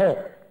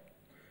thought.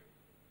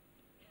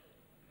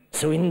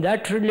 So in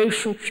that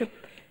relationship,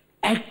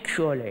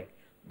 actually,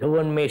 though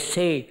one may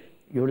say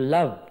you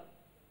love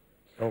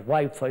your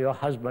wife or your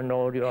husband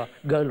or your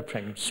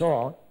girlfriend and so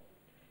on,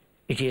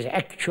 it is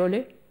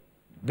actually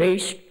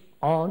based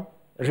on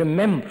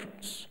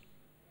remembrance,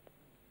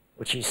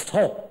 which is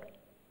thought.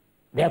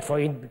 Therefore,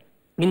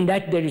 in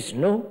that there is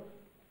no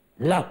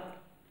love.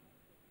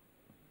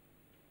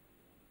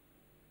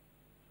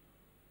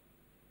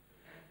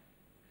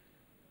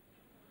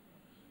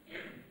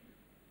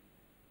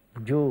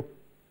 Would you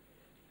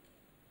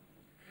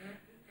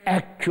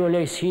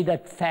actually see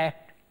that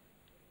fact?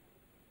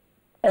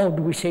 Or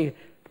do we say,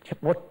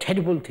 what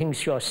terrible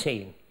things you are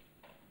saying?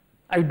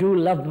 I do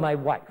love my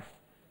wife.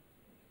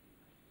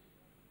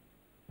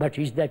 But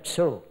is that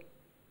so?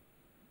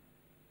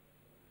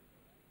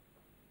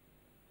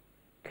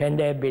 Can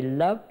there be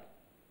love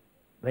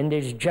when there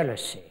is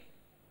jealousy,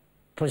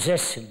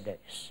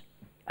 possessiveness,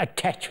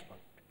 attachment?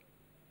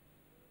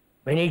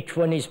 When each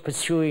one is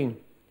pursuing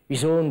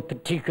his own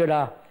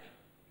particular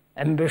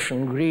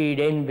ambition, greed,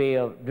 envy,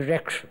 or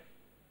direction.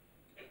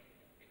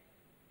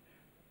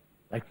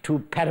 Like two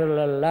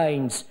parallel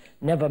lines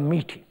never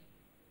meeting.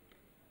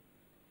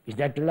 Is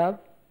that love?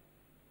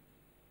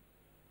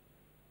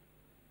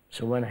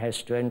 So one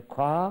has to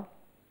inquire.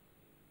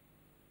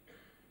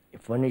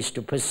 If one is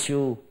to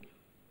pursue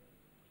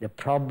the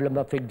problem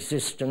of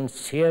existence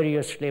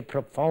seriously,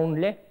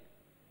 profoundly,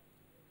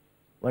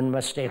 one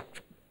must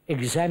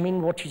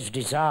examine what is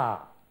desire.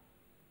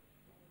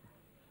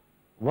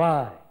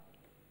 Why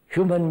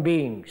human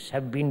beings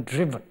have been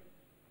driven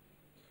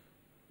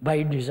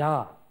by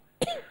desire.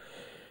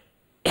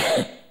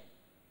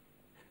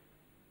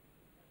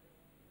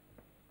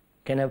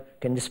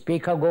 Can the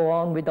speaker go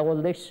on with all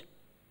this?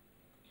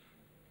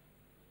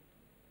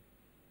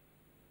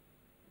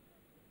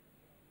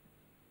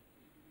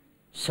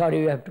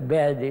 Sorry you have to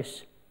bear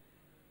this,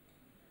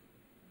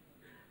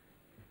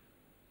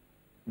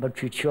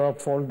 but it's your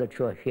fault that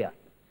you are here.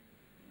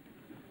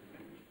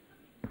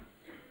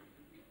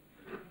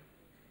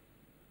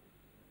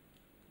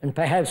 And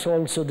perhaps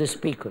also the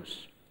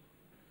speakers.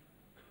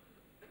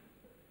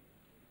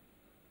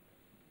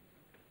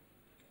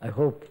 I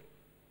hope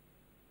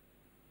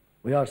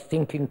we are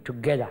thinking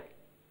together,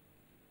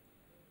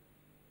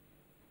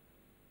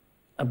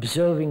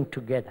 observing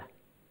together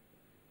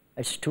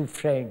as two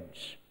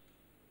friends,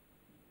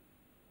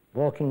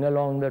 walking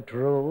along that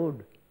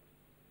road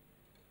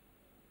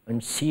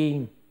and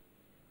seeing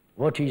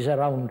what is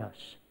around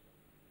us.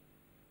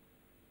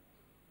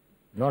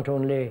 Not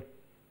only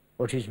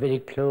what is very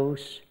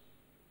close,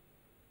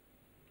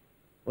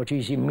 what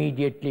is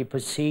immediately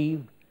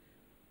perceived,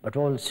 but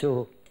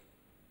also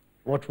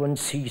what one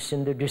sees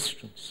in the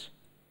distance.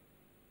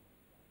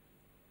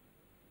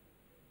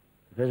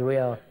 Because we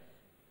are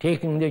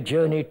taking the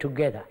journey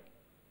together,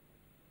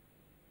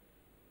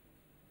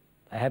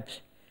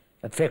 perhaps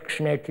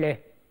affectionately,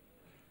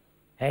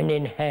 hand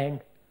in hand,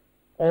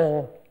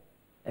 or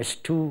as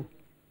two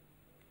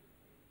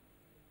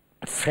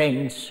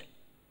friends,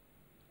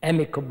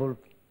 amicable,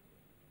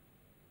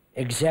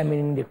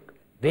 examining the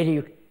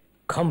very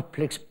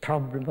complex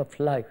problem of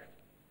life,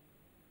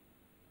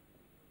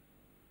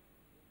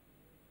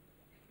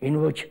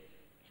 in which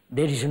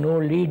there is no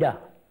leader,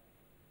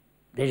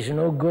 there is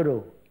no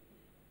guru.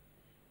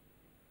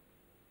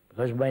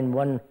 Because when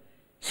one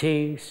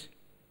says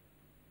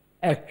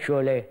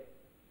actually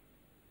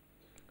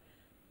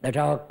that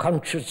our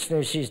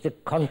consciousness is the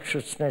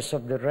consciousness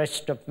of the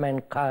rest of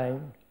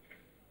mankind,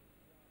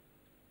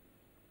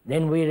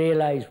 then we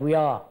realize we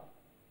are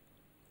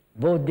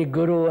both the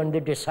guru and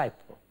the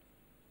disciple,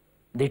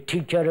 the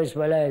teacher as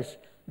well as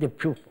the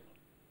pupil.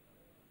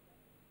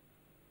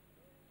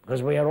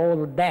 Because we are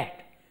all that.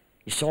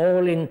 It's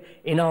all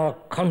in our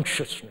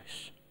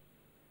consciousness.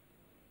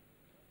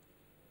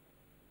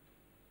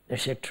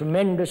 There's a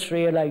tremendous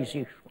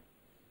realization.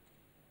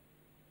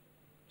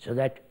 So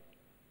that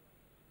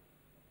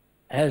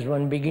as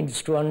one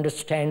begins to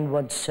understand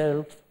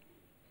oneself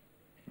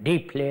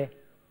deeply,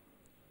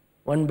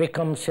 one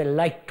becomes a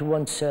light to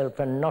oneself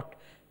and not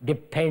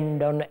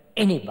depend on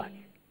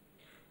anybody,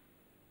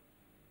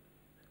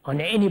 on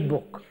any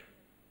book,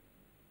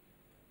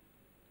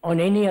 on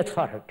any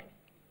authority,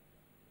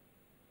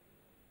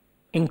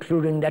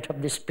 including that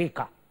of the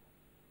speaker,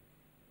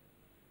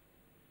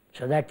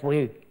 so that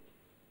we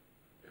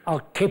are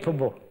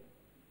capable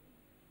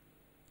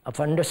of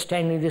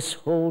understanding this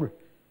whole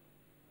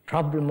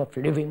problem of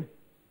living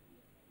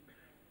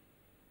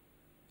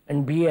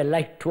and be a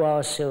light to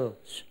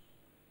ourselves.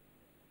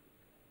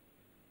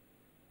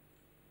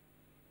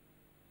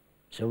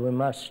 So we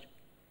must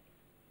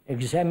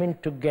examine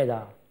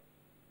together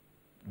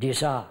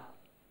desire.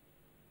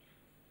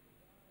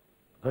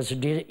 Because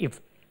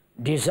if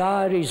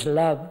desire is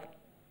love,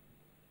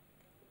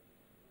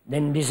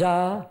 then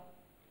desire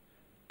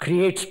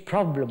creates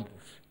problems.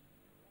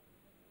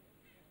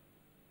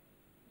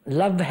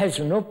 Love has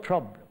no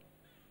problem.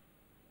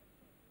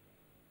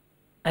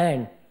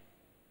 And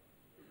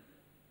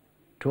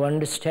to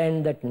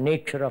understand that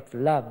nature of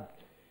love,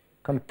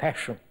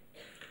 compassion,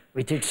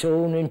 with its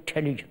own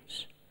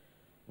intelligence,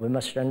 we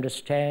must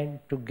understand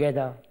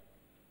together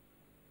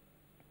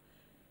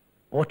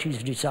what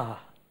is desire.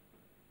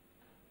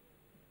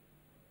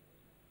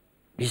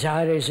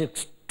 Desire is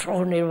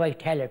extraordinary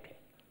vitality,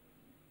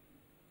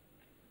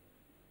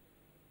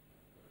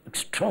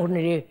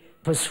 extraordinary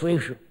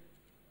persuasion,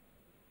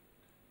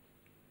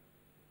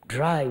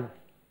 drive,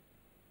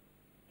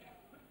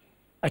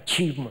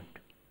 achievement.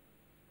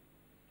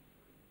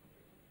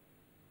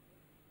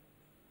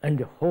 And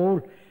the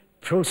whole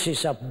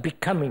process of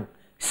becoming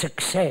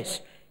success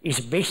is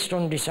based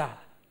on desire.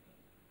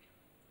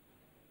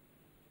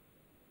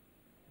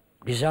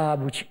 Desire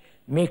which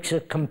makes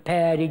us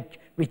compare it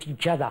with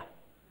each other,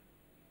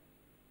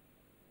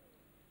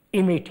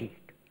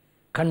 imitate,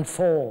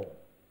 conform.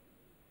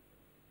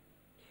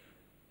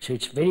 So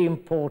it's very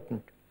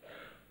important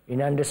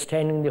in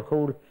understanding the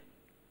whole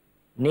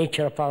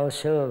nature of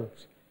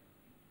ourselves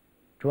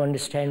to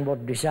understand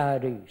what desire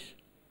is,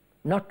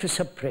 not to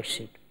suppress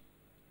it,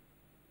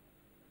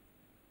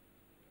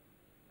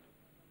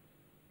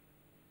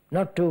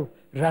 not to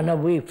run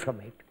away from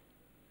it,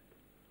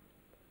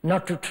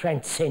 not to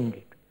transcend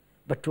it,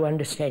 but to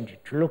understand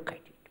it, to look at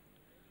it,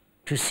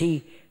 to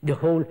see the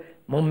whole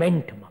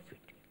momentum of it.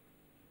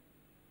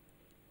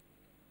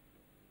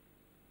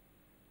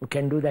 We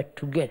can do that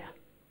together,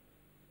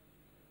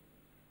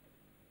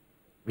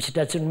 which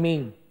doesn't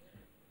mean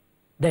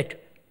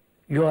that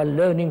you are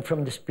learning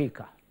from the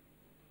speaker.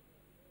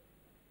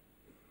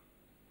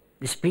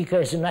 The speaker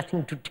has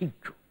nothing to teach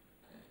you.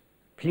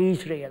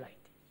 Please realize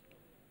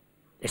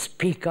this. The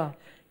speaker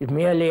is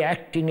merely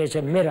acting as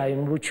a mirror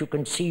in which you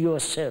can see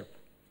yourself.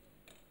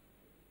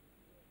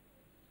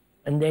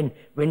 And then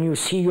when you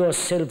see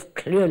yourself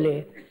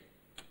clearly,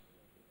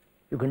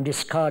 you can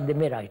discard the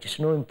mirror. It has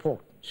no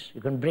importance.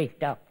 You can break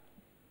it up.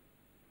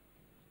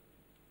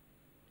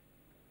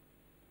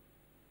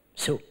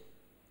 So,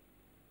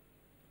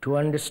 to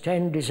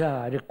understand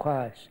desire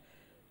requires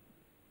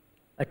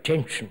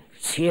attention,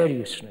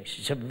 seriousness.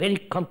 It's a very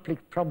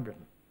complex problem.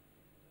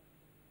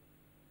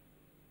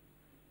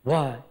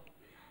 Why?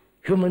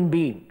 Human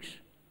beings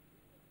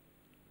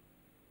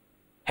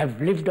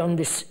have lived on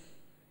this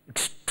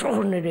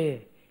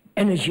extraordinary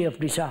energy of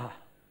desire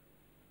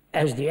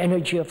as the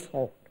energy of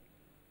thought.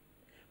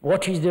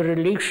 What is the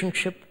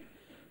relationship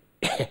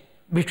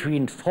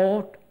between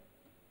thought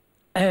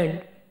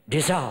and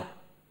desire?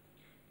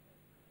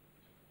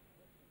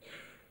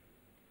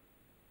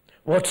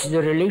 What's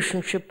the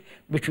relationship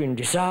between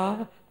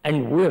desire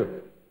and will?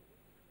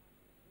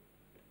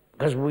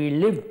 Because we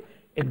live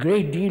a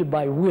great deal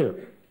by will.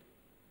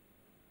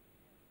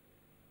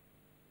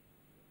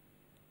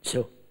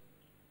 So,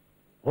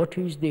 what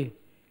is the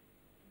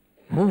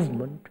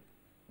movement,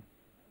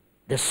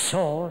 the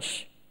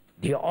source,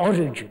 the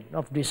origin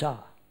of desire?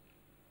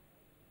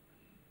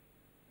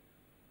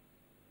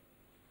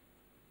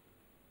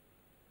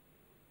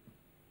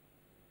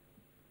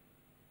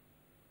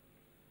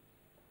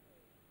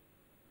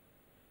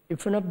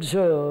 If one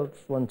observes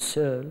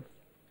oneself,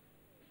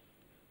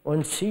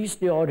 one sees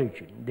the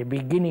origin, the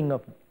beginning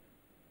of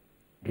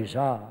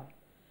desire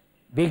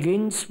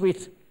begins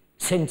with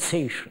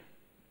sensation,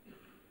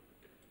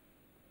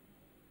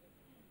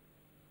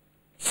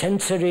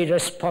 sensory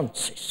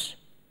responses.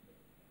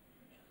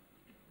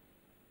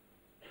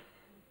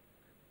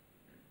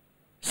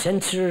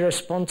 Sensory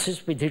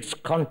responses with its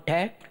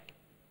contact,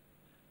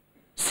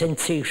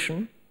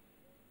 sensation,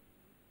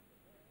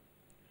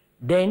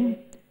 then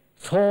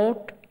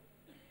thought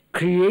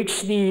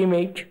creates the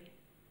image.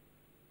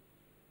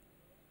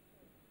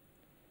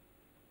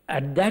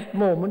 At that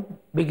moment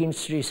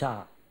begins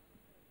desire.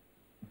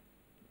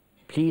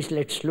 Please,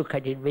 let's look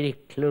at it very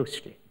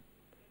closely.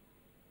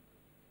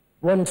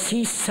 One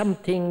sees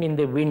something in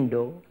the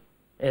window,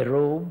 a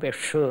robe, a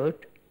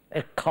shirt,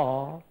 a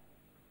car,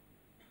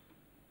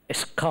 a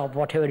scarf,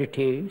 whatever it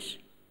is.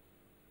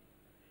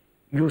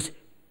 You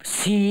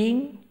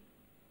seeing,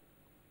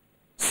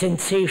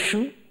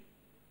 sensation,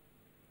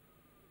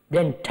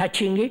 then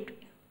touching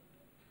it,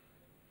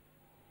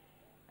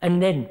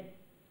 and then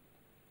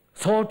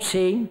thought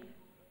saying,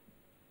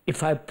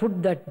 if I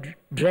put that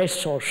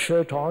dress or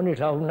shirt on,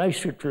 how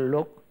nice it will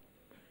look.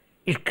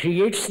 It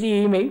creates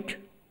the image,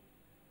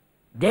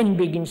 then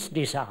begins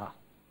desire.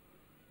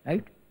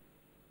 Right?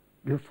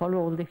 Do you follow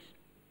all this?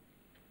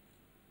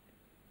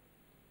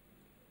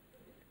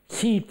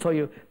 See it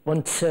for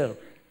oneself.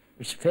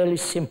 It's fairly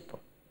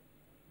simple.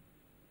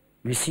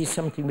 You see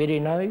something very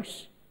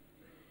nice,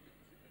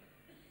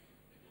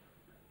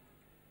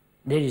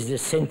 there is the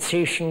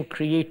sensation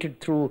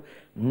created through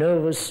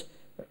nervous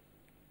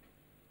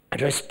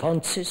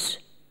responses,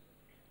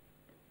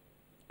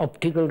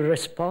 optical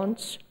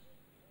response,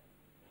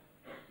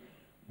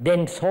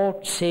 then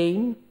thought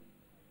saying,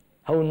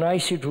 how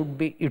nice it would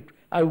be,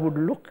 I would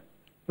look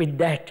with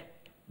that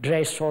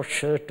dress or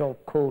shirt or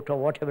coat or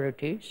whatever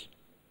it is.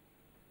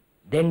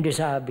 Then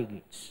desire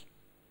begins.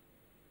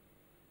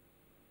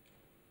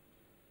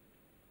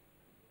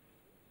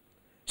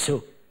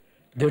 So,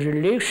 the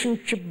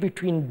relationship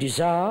between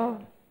desire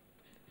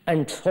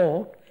and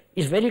thought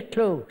is very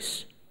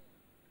close.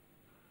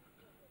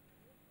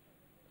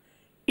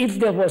 If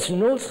there was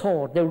no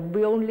thought, there would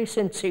be only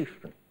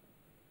sensation.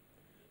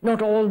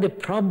 Not all the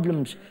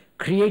problems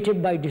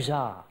created by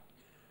desire.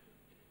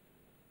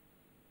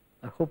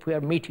 I hope we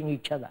are meeting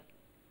each other.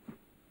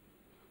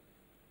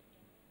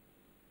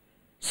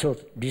 So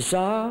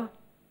desire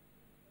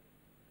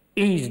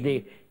is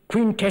the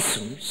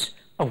quintessence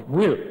of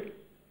will.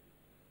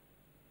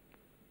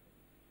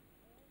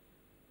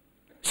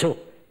 So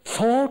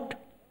thought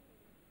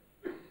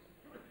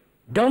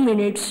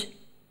dominates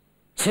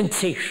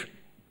sensation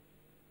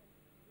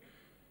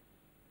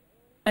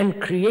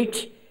and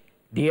creates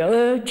the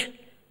urge,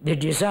 the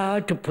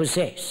desire to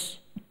possess.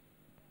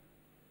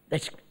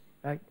 That's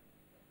right.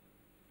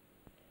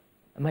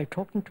 Am I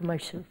talking to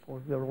myself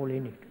or we're all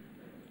in it?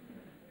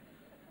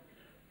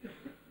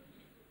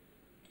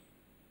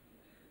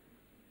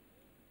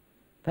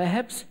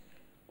 Perhaps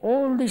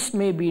all this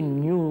may be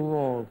new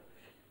or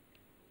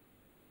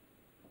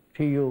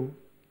to you,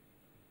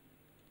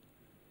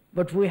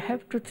 but we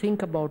have to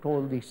think about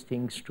all these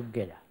things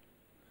together,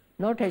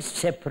 not as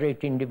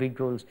separate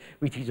individuals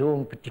with his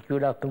own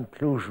particular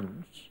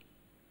conclusions,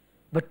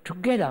 but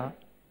together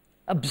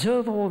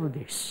observe all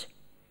this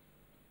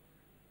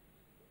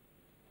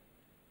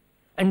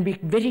and be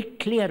very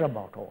clear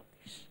about all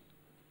this.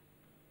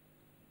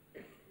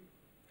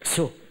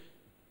 So,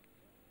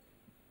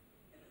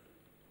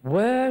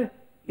 where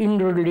in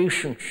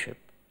relationship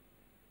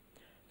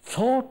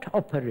thought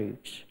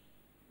operates,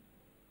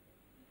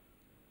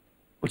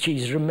 which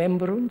is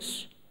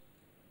remembrance,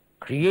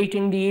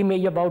 creating the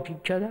image about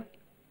each other,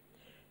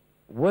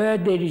 where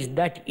there is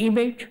that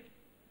image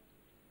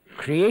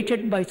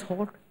created by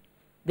thought,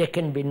 there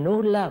can be no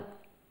love.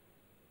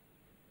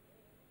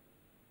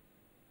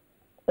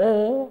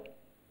 Or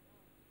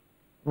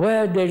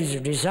where there is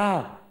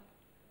desire,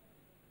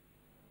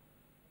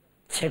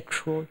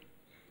 sexual,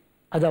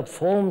 other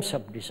forms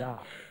of desire,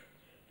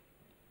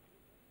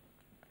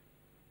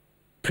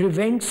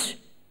 prevents,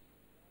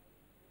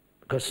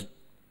 because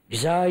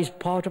desire is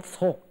part of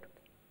thought,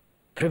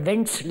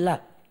 prevents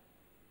love.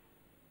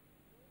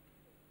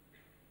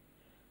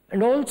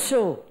 And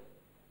also,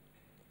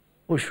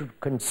 we should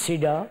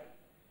consider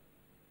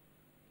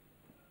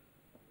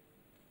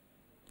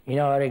in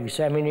our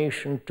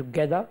examination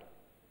together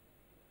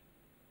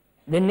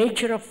the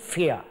nature of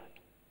fear.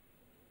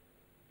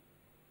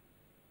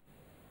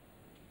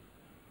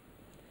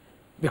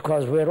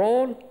 Because we're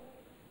all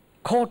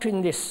caught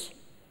in this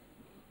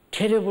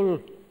terrible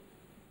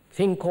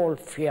thing called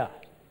fear.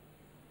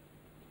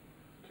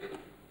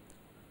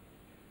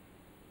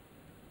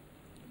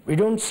 We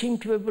don't seem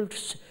to be able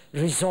to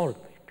resolve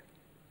it.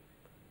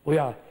 We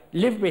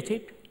live with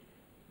it,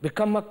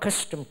 become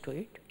accustomed to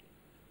it,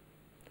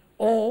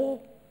 or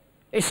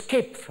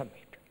escape from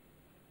it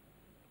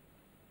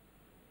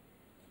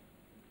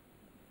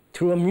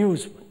through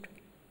amusement,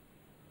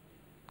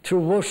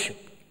 through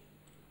worship,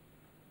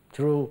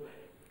 through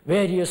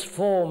various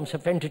forms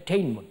of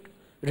entertainment,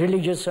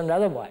 religious and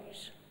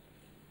otherwise.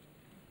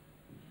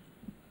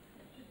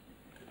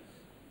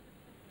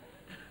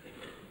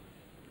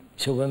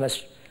 So we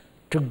must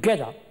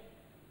together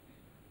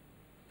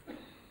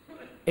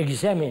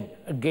examine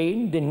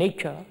again the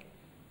nature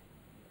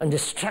and the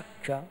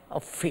structure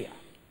of fear.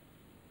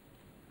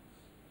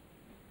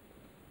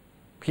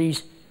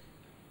 Please,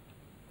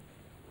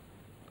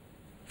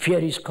 fear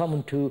is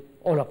common to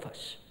all of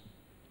us.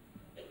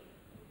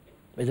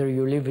 Whether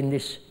you live in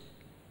this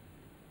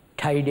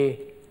tidy,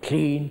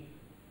 clean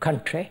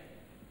country,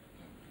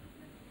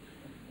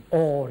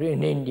 or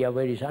in India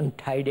where it's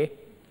untidy,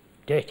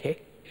 dirty,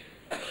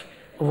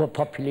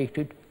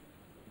 overpopulated,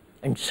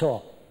 and so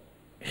on.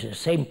 It's the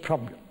same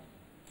problem,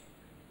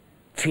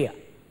 fear.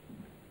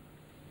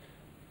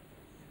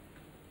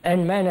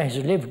 And man has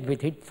lived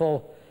with it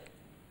for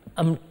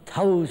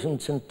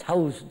thousands and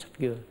thousands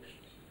of years,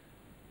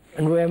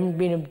 and we haven't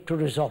been able to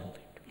resolve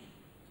it.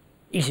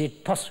 Is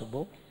it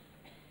possible,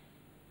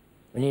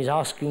 when he's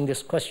asking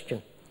this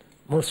question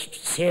most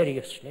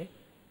seriously,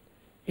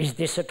 is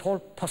this at all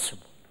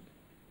possible,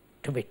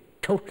 to be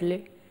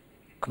totally,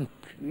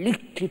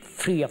 completely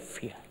free of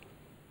fear?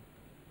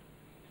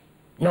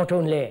 Not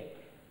only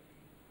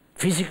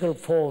physical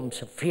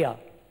forms of fear,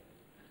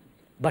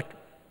 but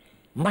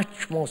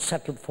much more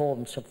subtle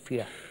forms of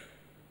fear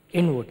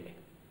inwardly.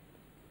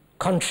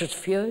 Conscious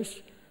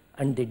fears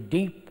and the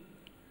deep,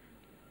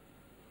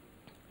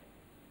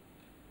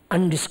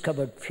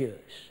 undiscovered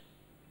fears.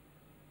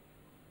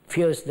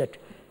 Fears that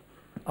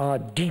are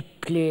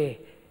deeply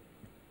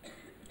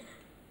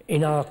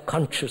in our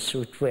consciousness,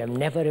 which we have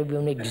never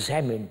even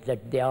examined,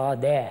 that they are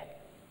there.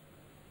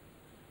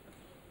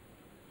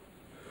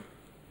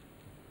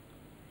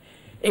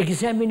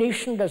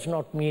 Examination does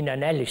not mean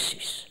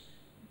analysis.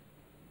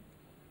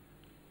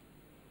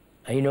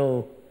 I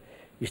know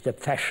it's the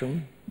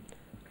fashion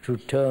to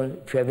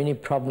turn, if you have any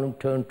problem,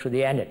 turn to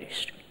the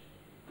analyst.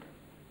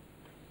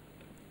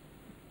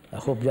 I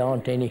hope there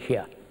aren't any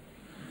here.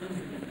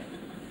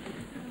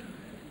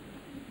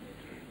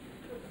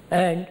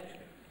 And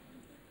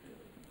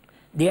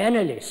the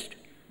analyst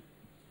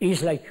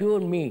is like you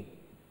and me,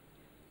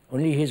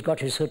 only he's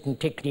got a certain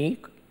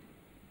technique,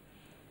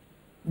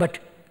 but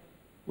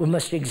we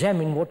must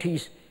examine what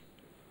is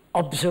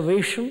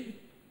observation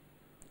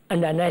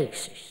and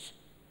analysis.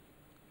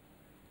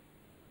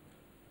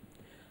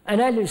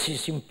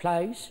 Analysis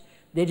implies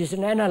there is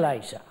an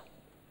analyzer.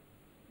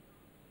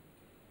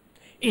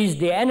 Is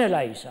the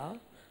analyzer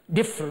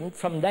different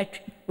from that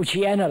which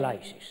he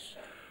analyzes?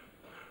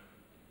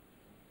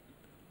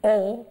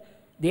 Or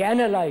the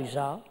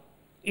analyzer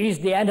is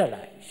the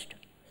analyzed?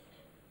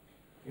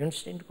 You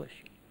understand the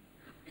question?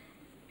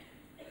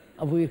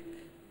 Are we?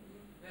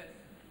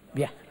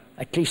 Yeah.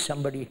 At least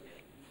somebody.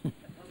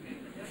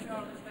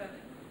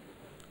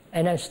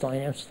 Analyst.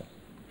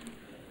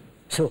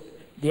 So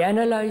the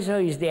analyzer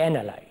is the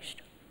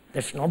analyzed.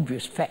 That's an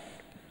obvious fact.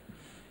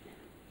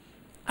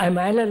 I'm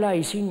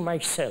analyzing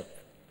myself.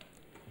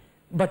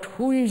 But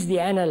who is the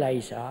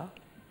analyzer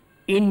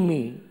in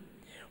me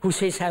who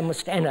says I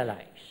must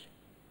analyze?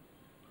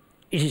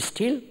 It is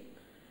still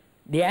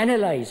the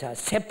analyzer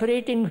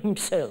separating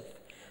himself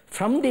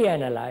from the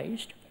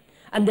analyzed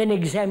and then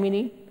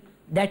examining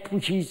that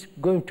which is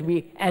going to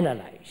be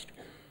analyzed,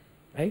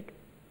 right?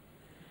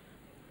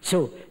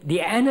 So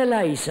the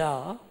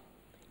analyzer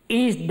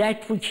is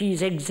that which he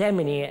is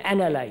examining,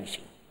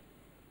 analyzing.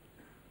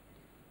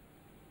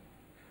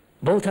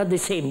 Both are the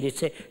same.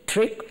 It's a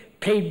trick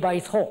played by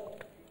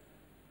thought.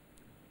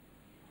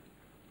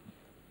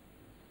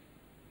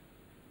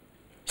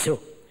 So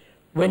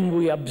when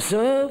we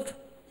observe,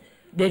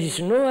 there is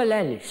no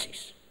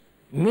analysis,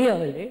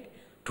 merely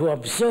to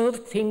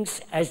observe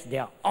things as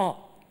they are,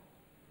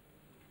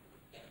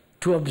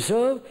 to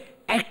observe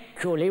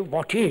actually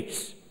what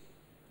is,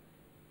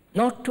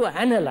 not to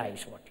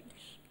analyze what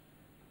is.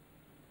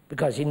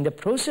 Because in the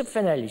process of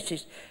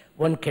analysis,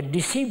 one can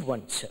deceive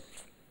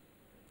oneself.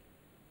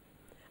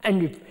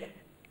 And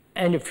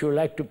if you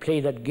like to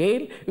play that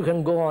game, you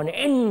can go on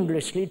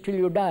endlessly till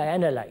you die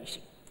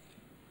analyzing.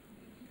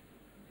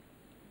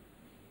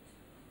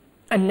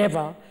 And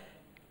never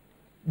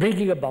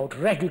bringing about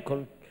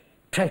radical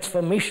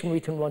transformation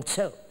within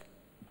oneself.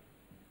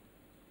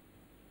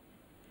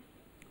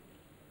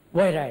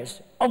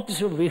 Whereas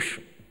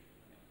observation,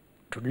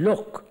 to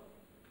look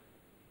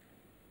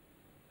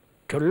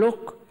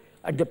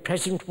at the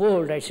present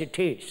world as it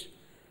is,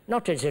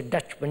 not as a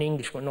Dutchman,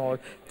 Englishman, or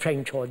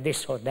French, or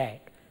this or that,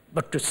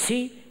 but to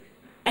see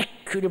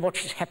actually what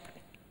is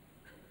happening.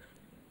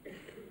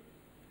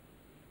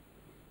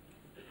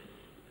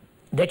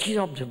 That is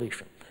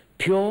observation,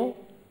 pure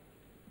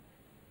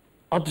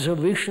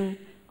observation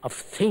of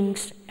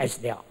things as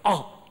they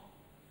are.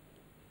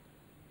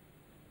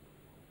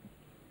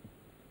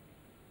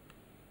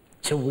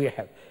 So we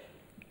have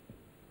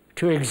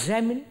to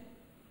examine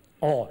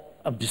or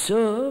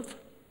observe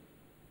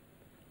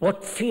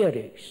what fear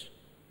is.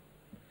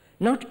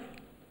 Not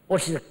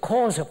what is the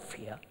cause of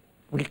fear,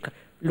 we'll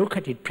look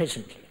at it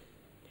presently.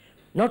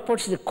 Not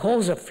what is the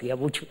cause of fear,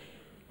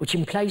 which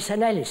implies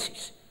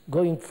analysis,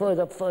 going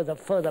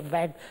further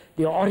back,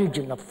 the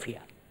origin of fear.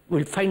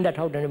 We'll find that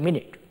out in a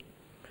minute.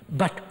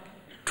 But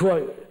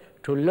to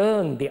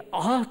learn the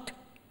art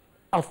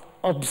of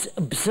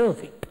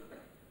observing,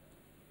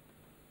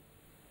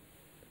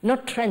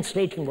 not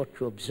translating what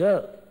you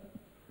observe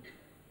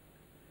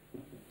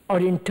or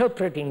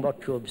interpreting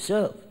what you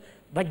observe,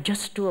 but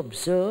just to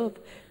observe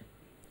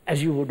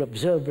as you would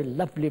observe a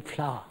lovely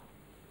flower.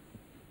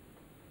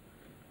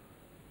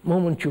 The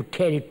moment you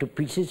tear it to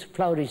pieces,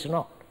 flower is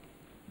not.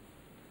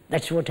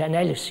 That's what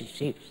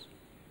analysis is.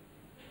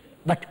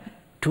 But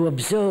to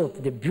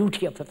observe the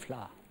beauty of a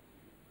flower,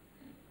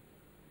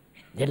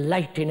 the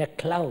light in a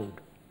cloud,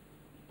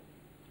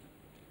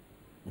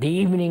 the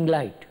evening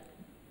light,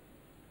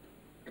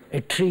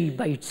 a tree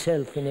by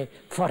itself in a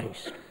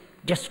forest,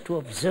 just to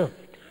observe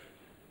it.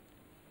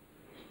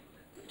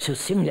 So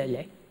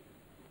similarly,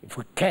 if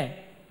we can,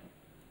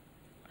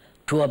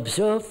 to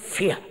observe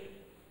fear.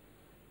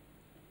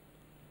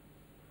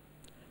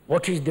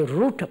 What is the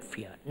root of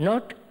fear?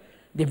 Not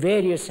the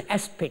various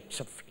aspects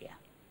of fear.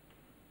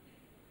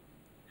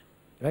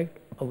 Right?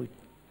 Are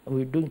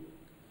we doing?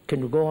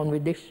 Can we go on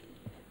with this?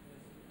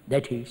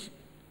 That is,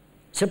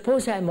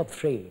 suppose I'm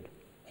afraid.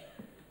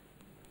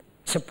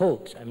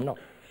 Suppose I'm not.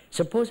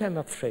 Suppose I'm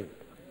afraid.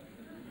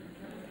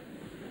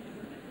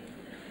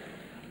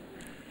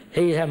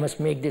 Please, I must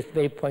make this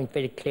very point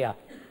very clear.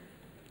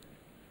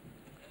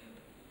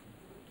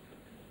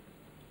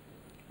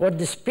 What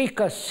the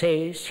speaker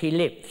says, he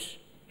lives.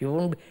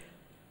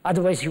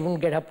 Otherwise, he won't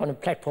get up on a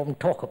platform and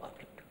talk about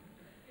it.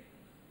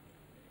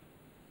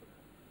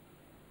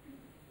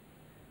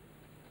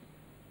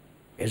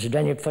 He has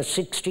done it for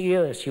 60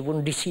 years. He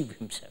won't deceive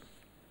himself.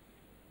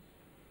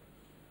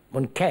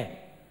 One can,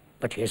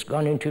 but he has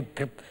gone into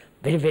it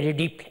very, very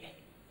deeply.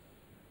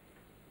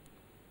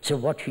 So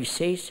what he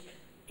says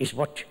is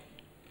what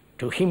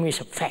to him is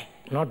a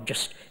fact, not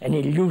just an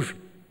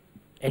illusion,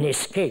 an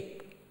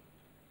escape.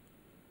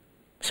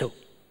 So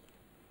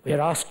we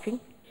are asking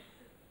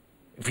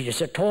if it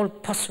is at all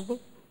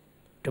possible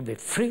to be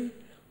free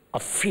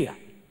of fear.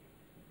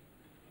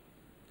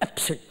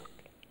 Absolutely.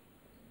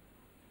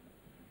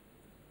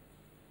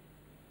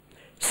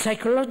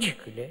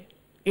 Psychologically,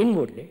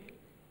 inwardly,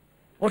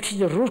 what is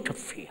the root of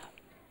fear?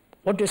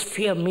 What does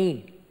fear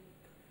mean?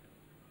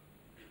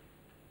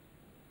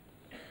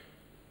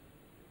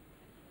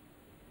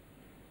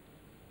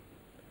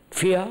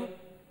 Fear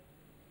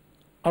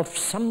of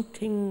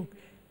something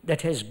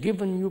that has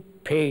given you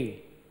pain.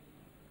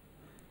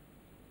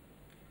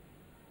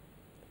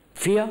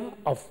 Fear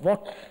of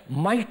what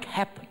might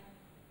happen.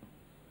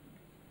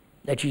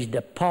 That is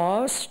the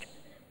past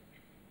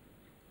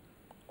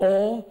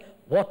or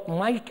what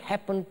might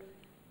happen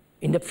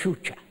in the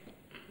future.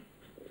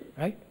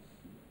 Right?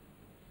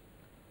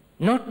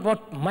 Not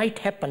what might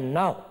happen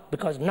now,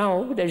 because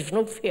now there is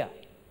no fear.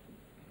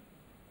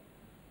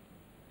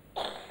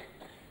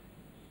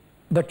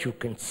 But you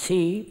can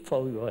see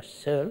for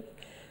yourself,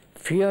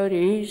 fear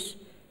is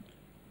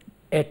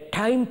a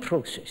time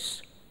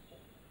process,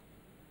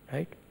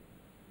 right?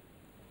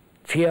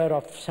 Fear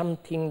of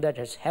something that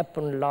has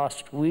happened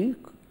last week,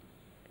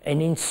 an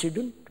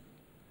incident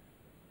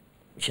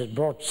which has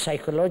brought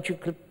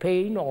psychological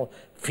pain or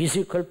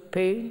physical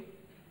pain,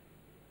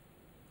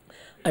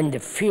 and the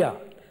fear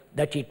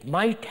that it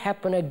might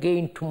happen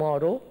again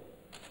tomorrow,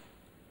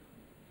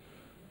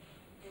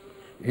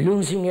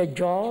 losing a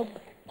job,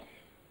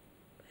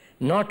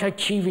 not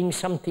achieving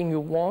something you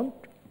want,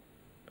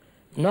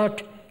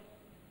 not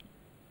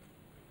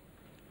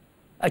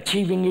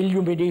achieving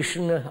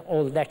illumination,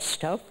 all that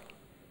stuff.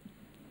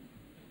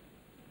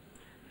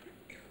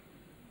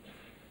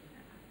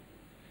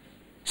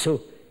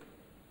 So,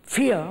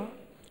 fear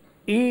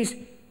is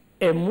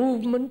a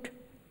movement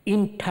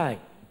in time,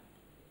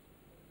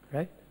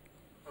 right?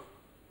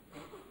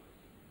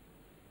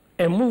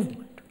 A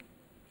movement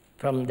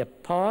from the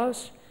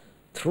past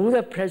through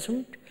the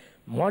present,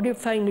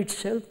 modifying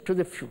itself to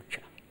the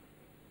future.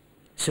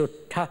 So,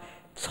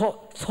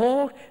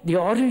 thought, the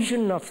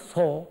origin of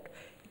thought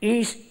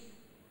is,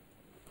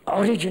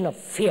 origin of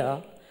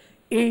fear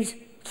is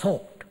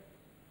thought,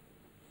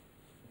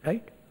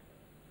 right?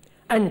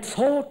 And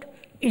thought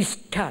is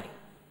time.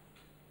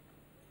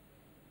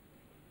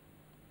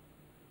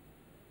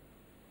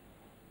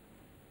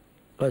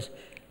 Because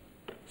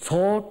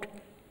thought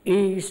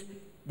is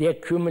the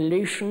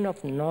accumulation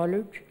of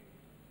knowledge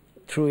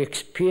through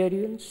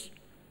experience,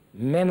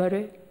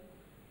 memory,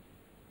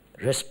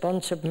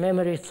 responsive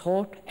memory,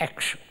 thought,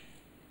 action.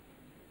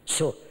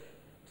 So,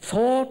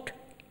 thought,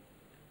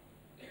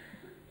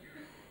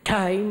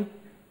 time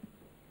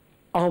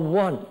are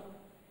one,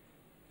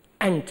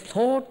 and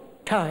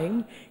thought,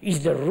 time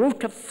is the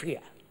root of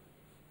fear.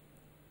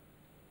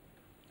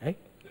 Right?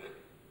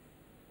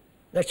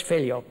 That's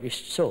fairly obvious.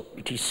 So,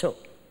 it is so.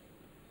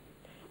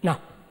 Now,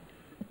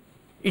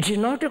 it is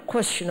not a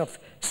question of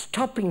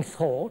stopping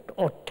thought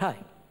or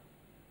time.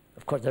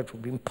 Of course, that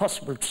would be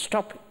impossible to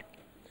stop it.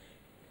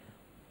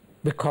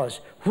 Because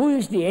who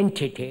is the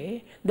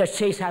entity that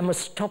says, I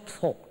must stop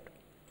thought?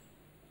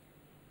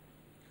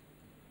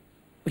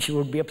 Which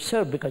would be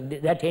absurd, because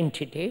that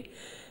entity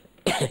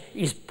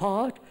is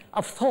part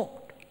of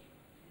thought.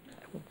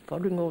 I'm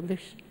following all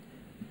this.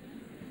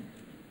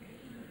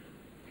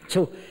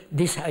 So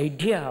this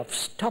idea of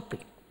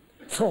stopping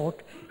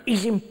thought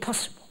is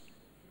impossible.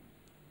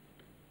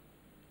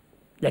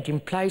 That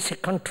implies a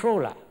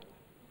controller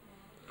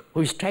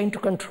who is trying to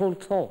control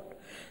thought.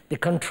 The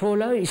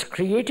controller is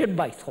created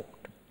by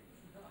thought.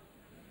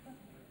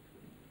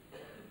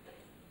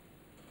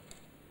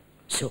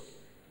 So,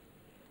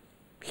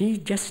 please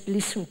just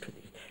listen to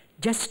this.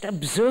 Just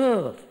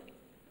observe.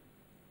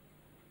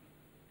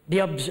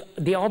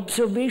 The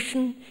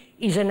observation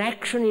is an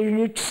action in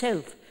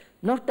itself,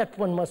 not that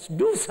one must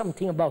do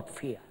something about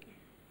fear.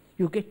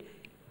 You get,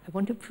 I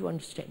wonder if you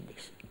understand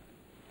this.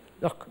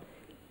 Look,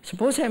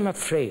 suppose I'm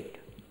afraid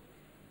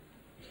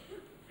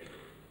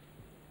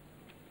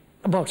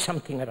about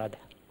something or other.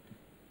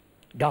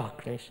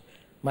 Darkness,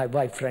 my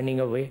wife running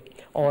away,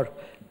 or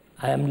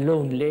I am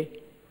lonely,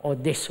 or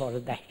this or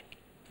that.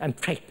 I'm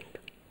frightened,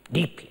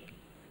 deeply.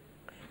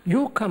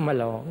 You come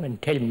along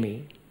and tell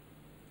me,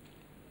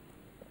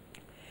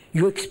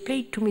 you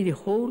explain to me the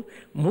whole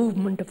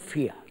movement of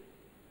fear,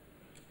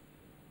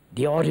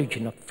 the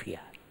origin of fear,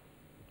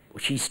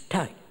 which is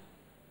time.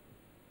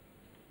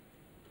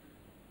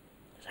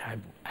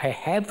 I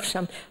have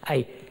some,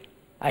 I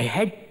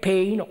had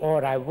pain,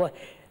 or I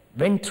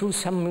went through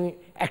some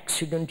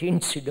accident,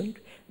 incident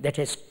that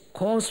has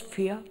caused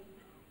fear,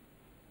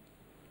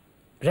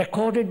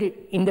 recorded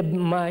it in the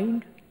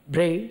mind,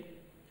 brain,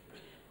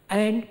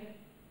 and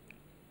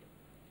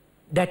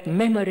that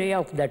memory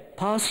of that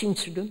past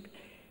incident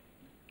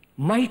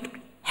might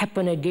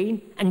happen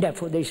again, and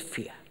therefore there is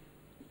fear.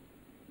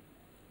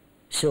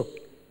 So,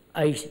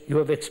 you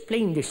have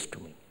explained this to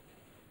me,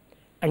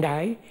 and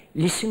I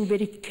listen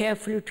very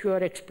carefully to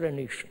your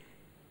explanation.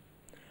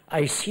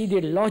 I see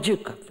the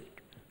logic of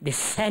it, the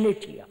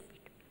sanity of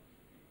it.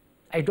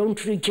 I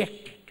don't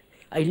reject it.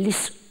 I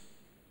listen.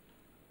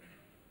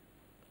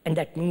 And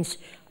that means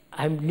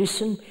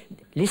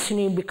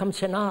listening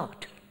becomes an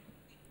art.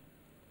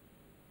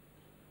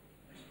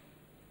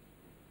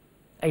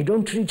 I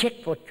don't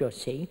reject what you're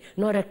saying,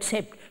 nor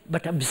accept,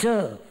 but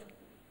observe.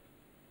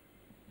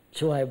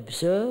 So I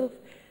observe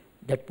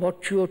that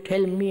what you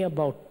tell me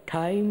about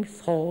time,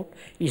 thought,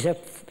 is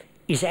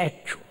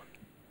actual.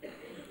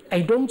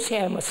 I don't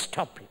say I must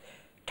stop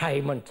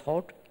time and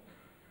thought,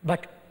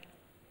 but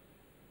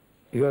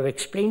you have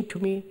explained to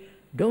me,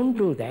 don't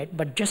do that,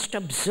 but just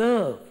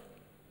observe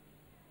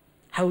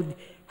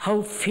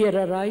how fear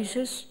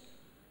arises.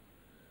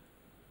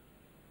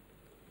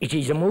 It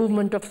is a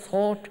movement of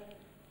thought,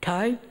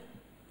 time.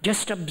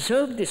 Just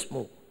observe this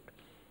movement.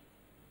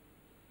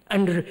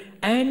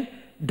 And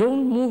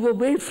don't move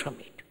away from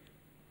it.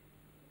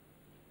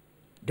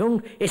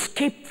 Don't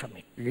escape from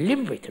it.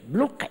 Live with it.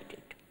 Look at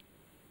it.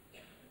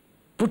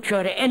 Put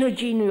your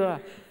energy in your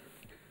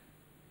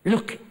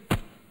looking.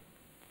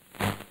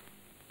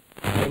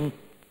 And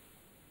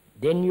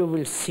then you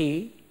will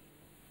see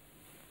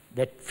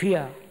that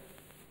fear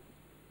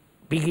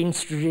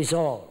begins to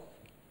dissolve.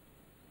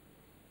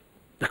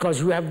 Because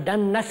you have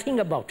done nothing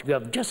about it. You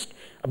have just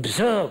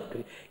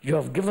observed. You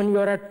have given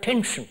your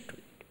attention to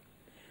it.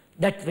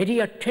 That very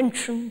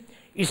attention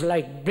is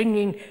like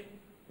bringing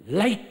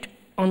light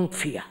on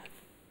fear.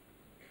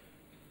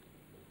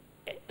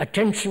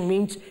 Attention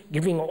means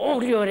giving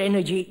all your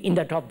energy in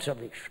that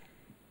observation.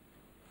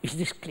 Is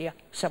this clear?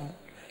 Somewhat?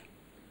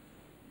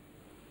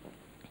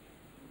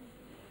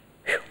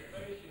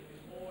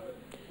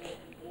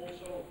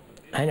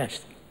 I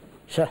understand.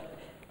 So,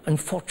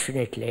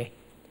 unfortunately,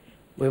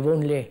 we have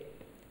only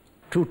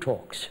 2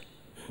 talks.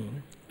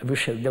 I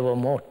wish there were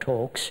more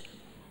talks.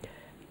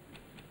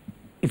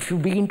 If you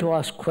begin to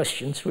ask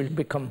questions, it will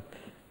become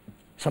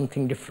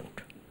something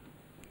different.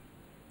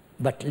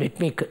 But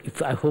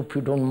I hope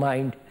you don't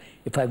mind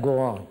if I go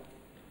on.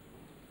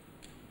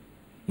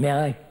 May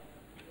I?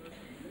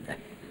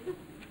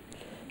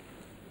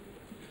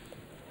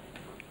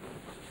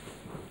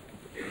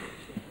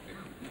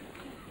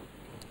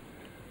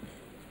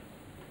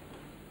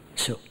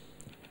 So,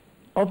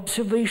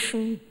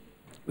 observation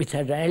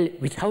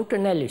without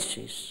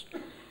analysis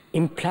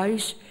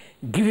implies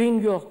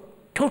giving your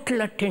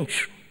total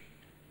attention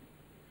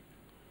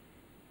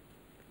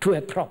to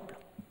a problem.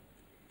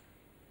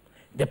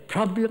 The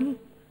problem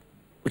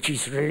which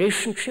is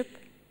relationship,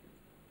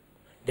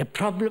 the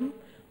problem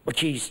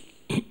which is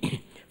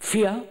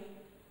fear,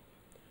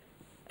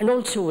 and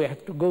also we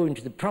have to go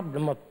into the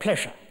problem of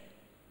pleasure.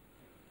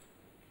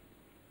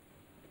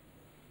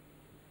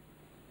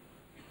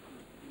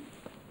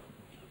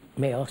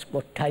 May I ask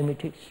what time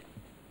it is?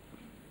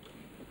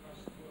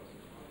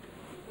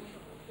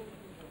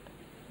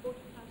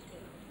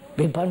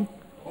 Beg pardon?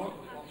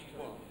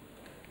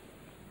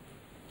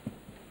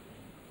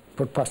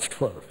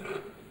 12:15.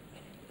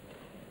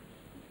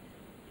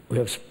 We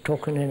have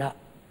talked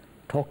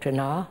an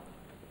hour.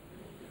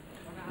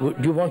 Do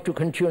you want to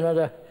continue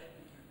another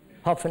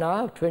half an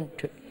hour?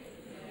 20?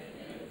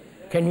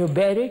 Can you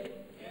bear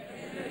it? Yeah.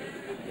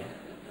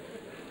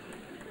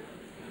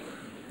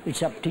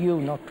 It's up to you,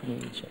 not to me.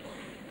 So.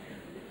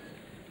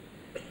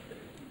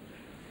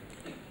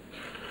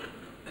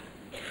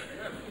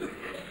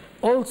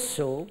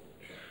 Also,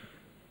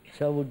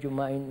 sir, would you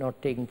mind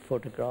not taking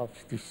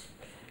photographs? This,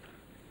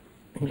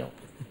 no.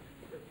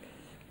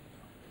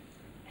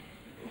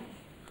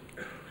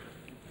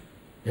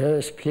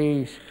 Yes,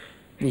 please.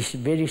 This is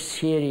very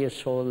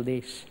serious, all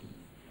this.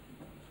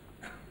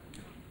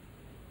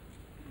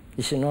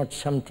 This is not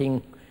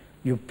something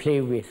you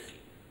play with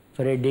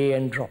for a day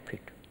and drop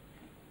it.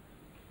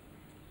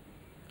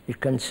 It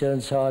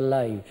concerns our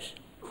lives,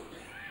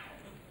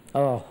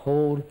 our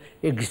whole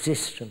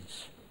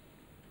existence.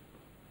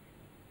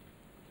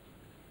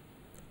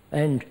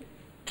 And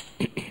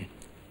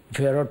if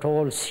we are at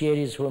all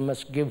serious, we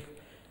must give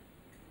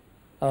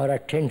our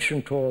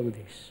attention to all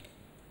this.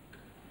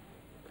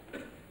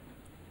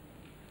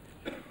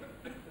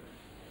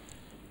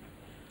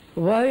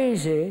 Why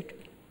is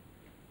it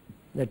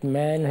that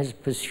man has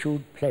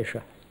pursued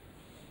pleasure?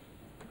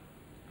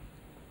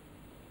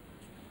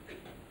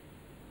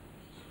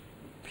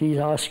 Please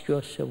ask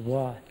yourself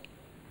why.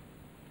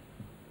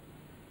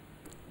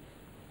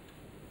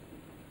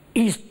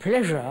 Is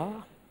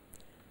pleasure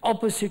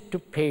opposite to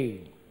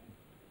pain?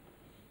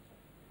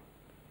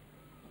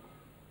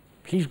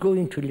 Please go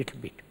into a little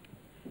bit.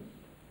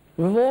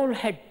 We've all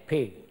had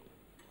pain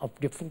of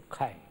different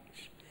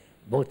kinds,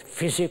 both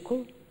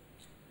physical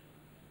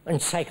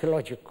and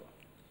psychological.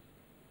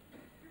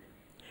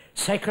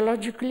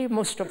 Psychologically,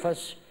 most of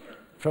us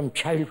from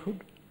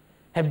childhood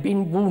have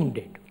been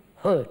wounded,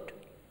 hurt.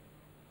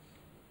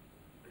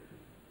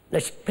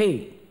 That's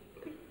pain.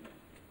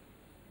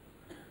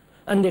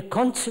 And the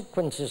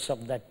consequences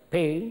of that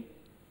pain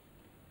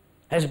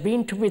has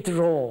been to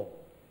withdraw,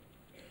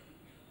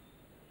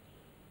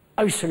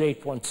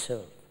 isolate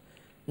oneself,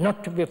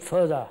 not to be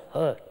further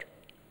hurt.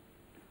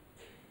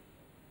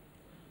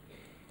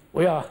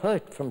 We are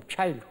hurt from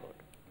childhood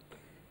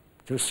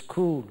to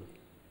school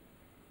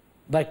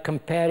by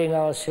comparing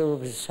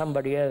ourselves with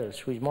somebody else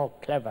who is more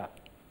clever.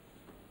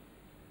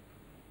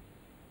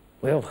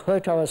 We have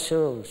hurt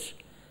ourselves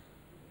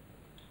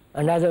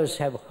and others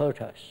have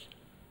hurt us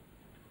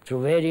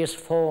through various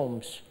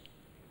forms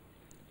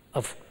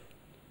of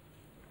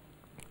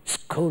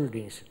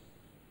scoldings,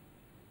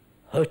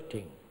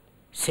 hurting,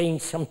 saying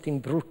something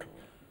brutal,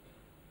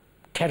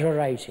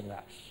 terrorizing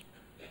us.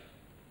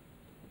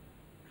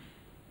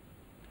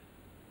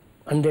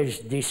 And there is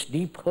this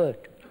deep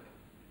hurt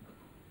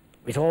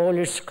with all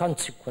its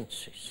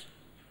consequences,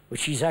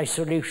 which is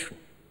isolation,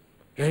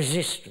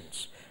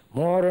 resistance,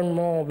 more and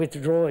more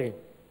withdrawing.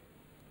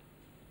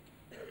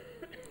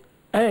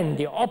 And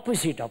the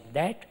opposite of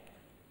that,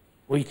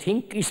 we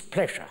think, is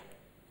pleasure.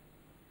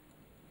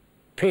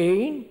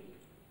 Pain,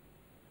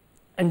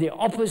 and the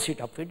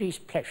opposite of it is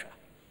pleasure.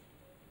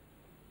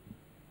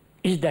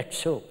 Is that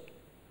so?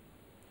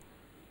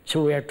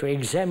 So we have to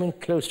examine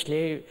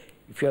closely,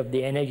 if you have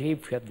the energy,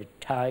 if you have the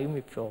time,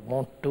 if you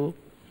want to.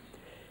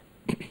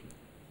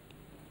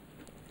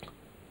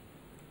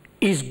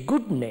 Is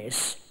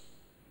goodness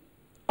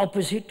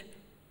opposite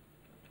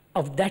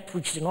of that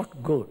which is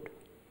not good?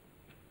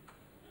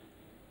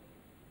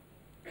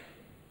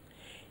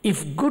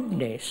 If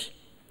goodness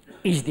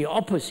is the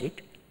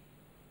opposite,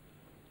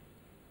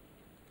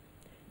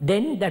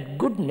 then that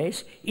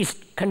goodness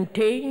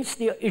contains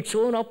its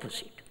own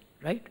opposite,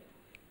 right?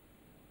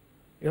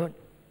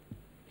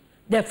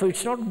 Therefore,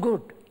 it's not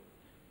good.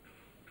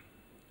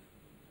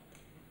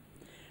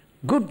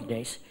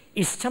 Goodness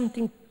is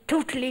something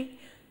totally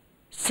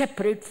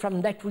separate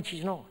from that which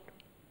is not.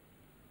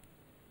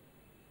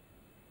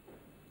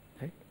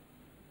 Right?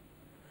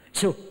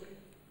 So,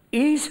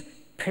 is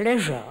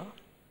pleasure,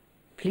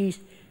 please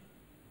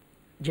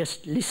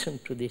just listen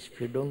to this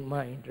if you don't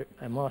mind,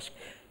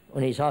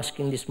 when he's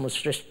asking this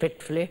most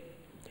respectfully,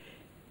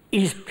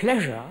 is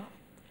pleasure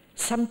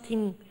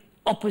something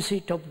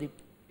opposite of the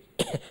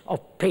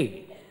of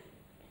pain?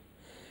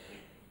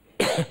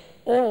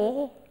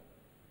 Or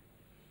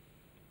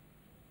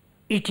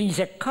it is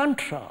a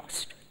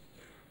contrast,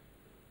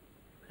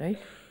 right?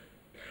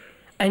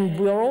 And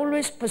we are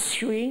always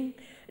pursuing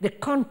the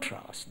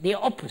contrast, the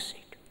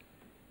opposite.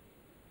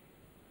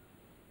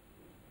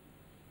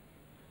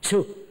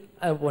 So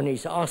when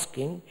he's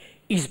asking,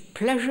 is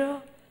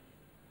pleasure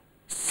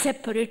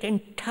separate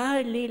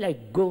entirely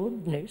like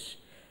goodness,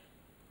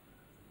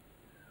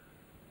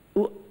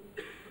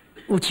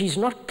 which is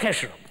not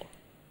pleasurable?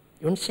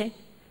 You understand?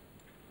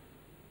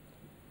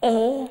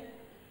 Or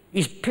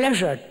is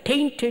pleasure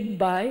tainted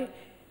by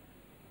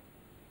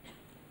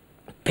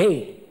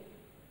pain?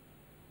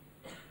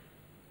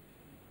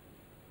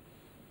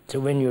 So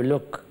when you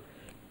look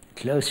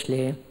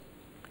closely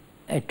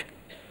at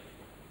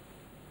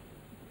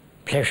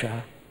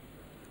pleasure,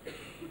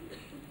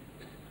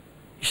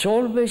 it's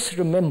always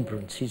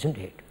remembrance, isn't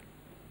it?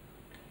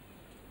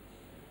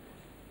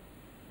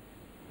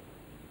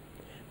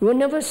 One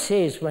never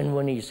says when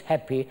one is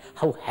happy,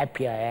 how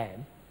happy I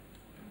am.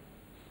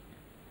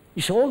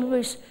 It's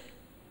always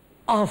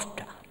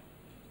after.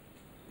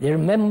 The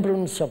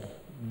remembrance of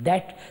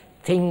that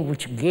thing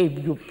which gave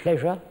you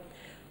pleasure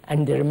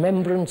and the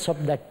remembrance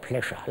of that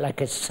pleasure.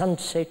 Like a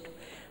sunset,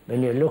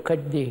 when you look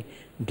at the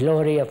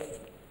glory of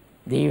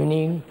the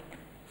evening,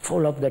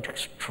 full of that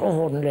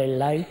extraordinary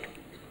light,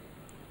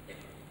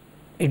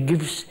 it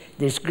gives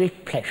this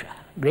great pleasure,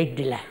 great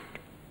delight.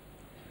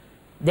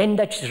 Then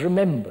that's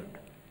remembered.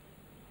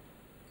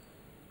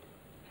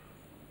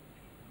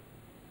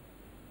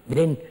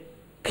 Then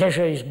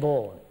pleasure is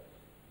born.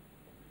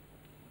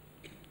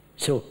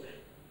 So,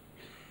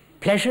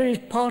 pleasure is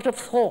part of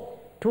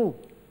thought, too.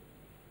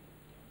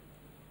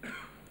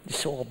 It's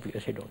so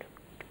obvious, I don't have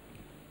to.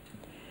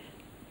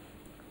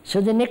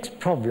 So the next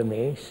problem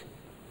is,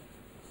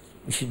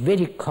 which is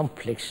very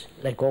complex,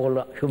 like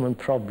all human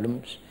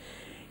problems,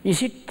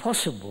 is it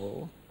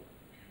possible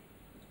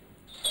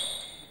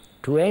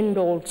to end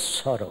all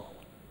sorrow?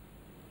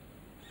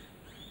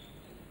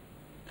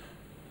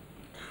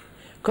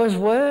 Because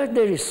where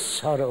there is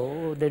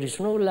sorrow, there is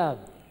no love.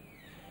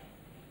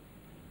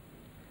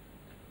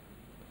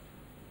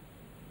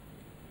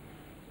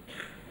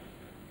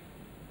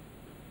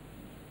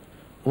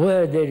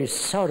 Where there is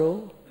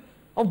sorrow,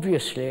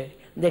 obviously,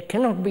 there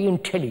cannot be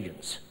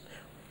intelligence.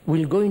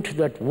 We'll go into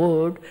that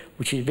word,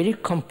 which is a very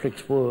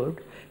complex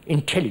word,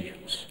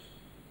 intelligence.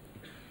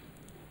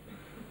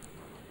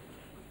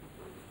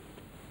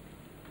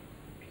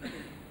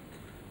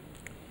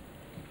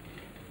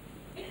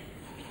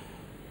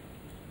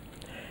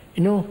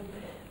 You know,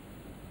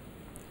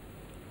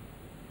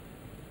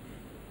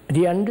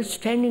 the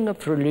understanding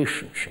of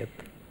relationship,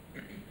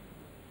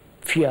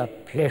 fear,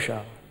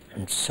 pleasure,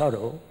 and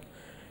sorrow,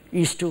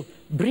 is to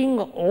bring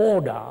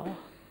order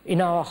in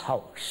our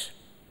house.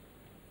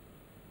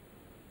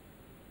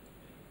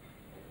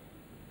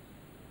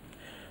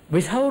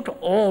 Without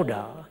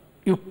order,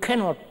 you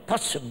cannot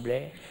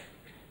possibly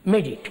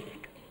meditate.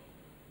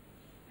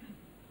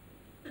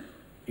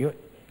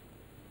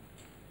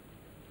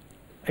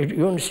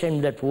 You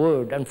understand that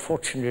word?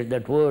 Unfortunately,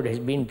 that word has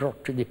been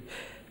brought to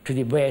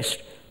the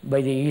West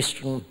by the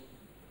Eastern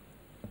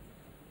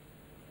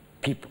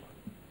people.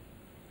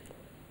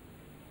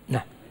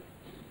 Now,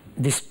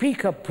 the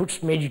speaker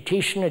puts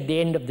meditation at the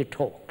end of the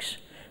talks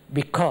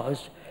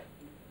because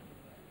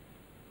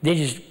there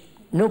is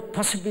no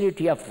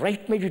possibility of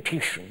right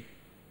meditation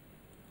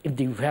if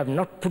you have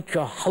not put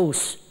your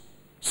house,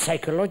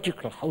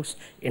 psychological house,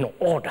 in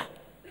order.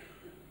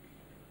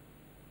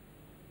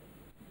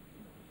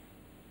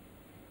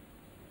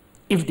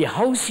 If the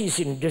house is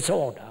in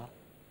disorder,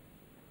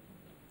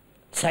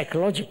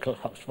 psychological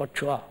house, what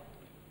you are,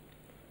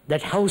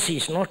 that house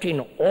is not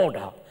in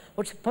order,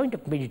 what's the point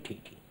of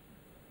meditating?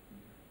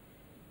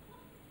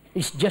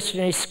 It's just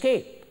an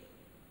escape.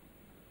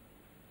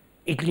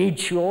 It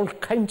leads you all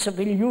kinds of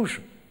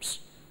illusions.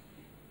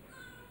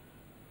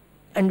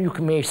 And you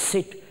may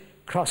sit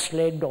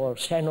cross-legged or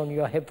stand on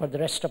your head for the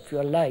rest of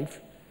your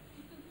life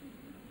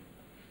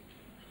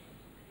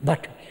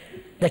But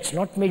that's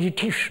not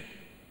meditation.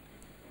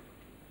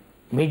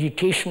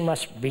 Meditation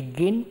must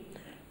begin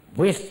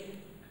with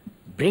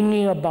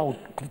bringing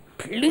about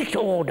complete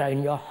order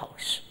in your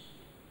house.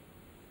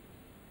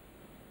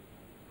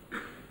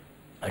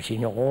 As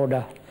in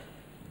order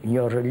in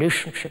your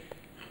relationship,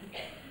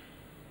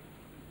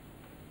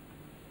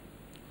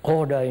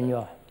 order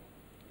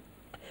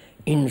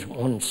in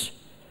one's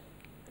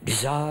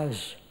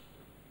desires,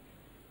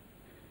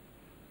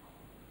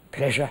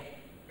 pleasure,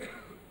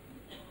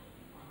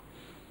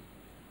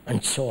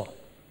 and so on.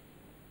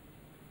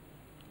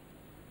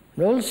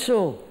 And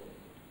also,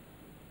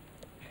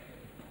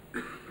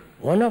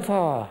 one of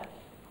our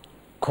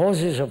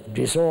causes of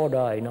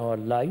disorder in our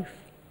life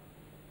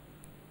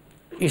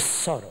is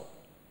sorrow.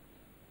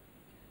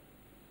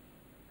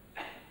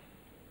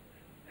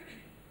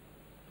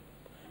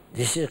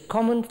 This is a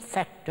common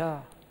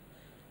factor,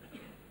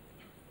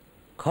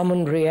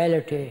 common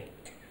reality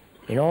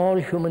in all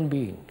human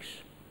beings.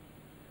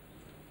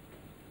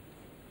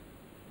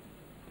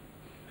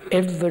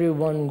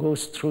 Everyone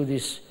goes through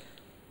this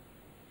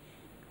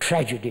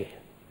tragedy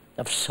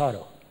of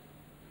sorrow,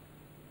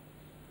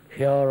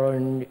 here or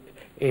in the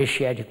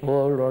Asiatic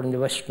world or in the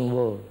Western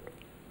world.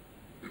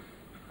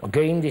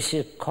 Again, this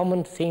is a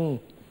common thing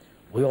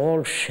we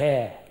all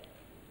share.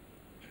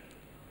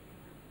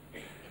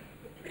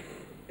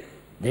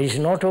 There is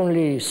not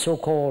only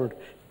so-called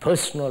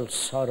personal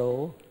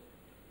sorrow,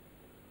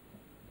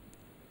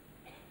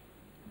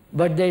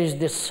 but there is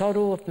the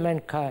sorrow of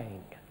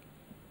mankind.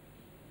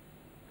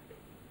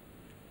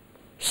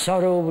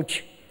 Sorrow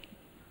which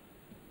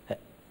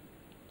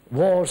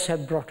wars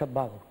have brought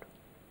about.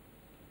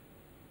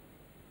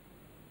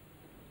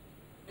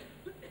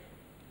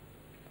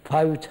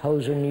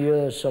 "5,000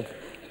 years of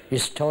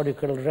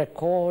historical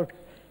record,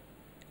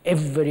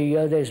 every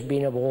year there's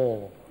been a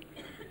war.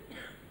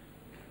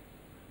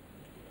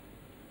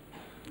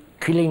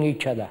 Killing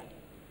each other.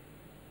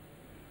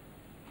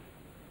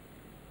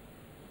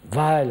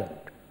 Violent,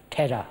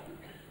 terror,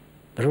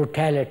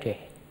 brutality,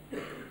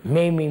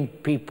 maiming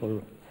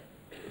people,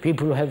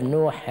 people who have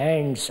no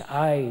hands,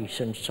 eyes,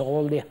 and so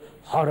all the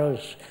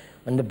horrors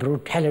and the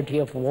brutality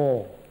of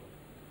war,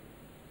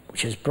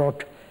 which has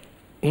brought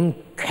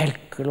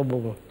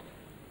incalculable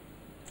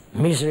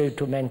misery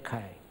to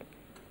mankind.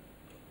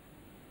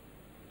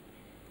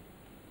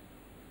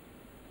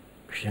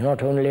 It's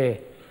not only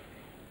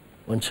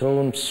one's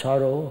own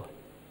sorrow,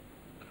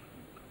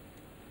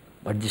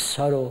 but the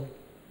sorrow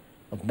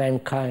of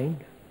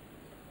mankind,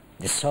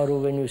 the sorrow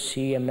when you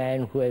see a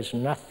man who has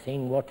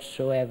nothing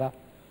whatsoever,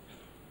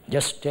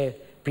 just a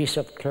piece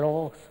of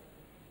cloth,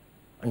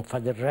 and for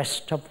the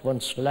rest of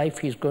one's life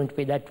he's going to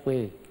be that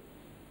way.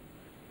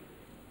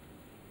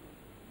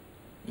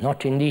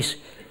 Not in these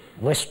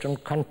Western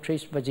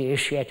countries, but the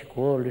Asiatic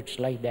world, it's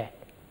like that.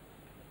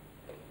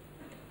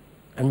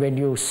 And when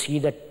you see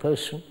that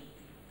person,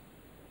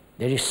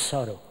 there is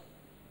sorrow.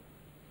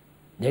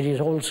 There is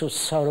also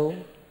sorrow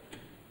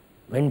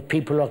when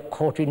people are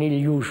caught in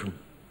illusion,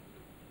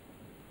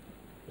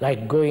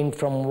 like going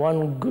from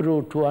one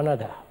guru to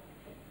another,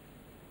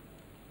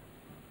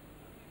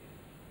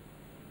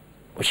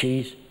 which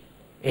is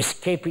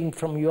escaping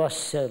from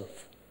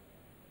yourself.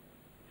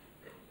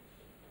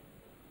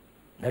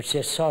 That's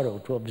a sorrow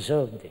to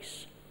observe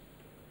this.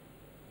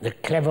 The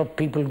clever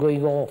people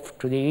going off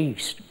to the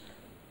East,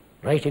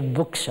 writing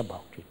books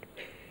about it,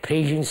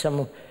 praising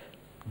some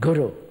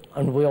guru,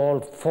 and we all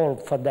fall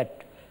for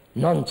that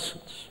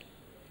nonsense.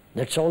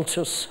 That's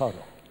also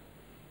sorrow.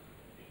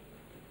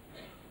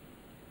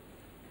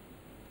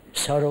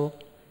 Sorrow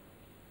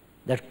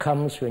that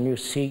comes when you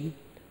see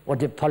what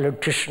the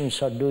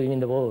politicians are doing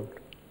in the world,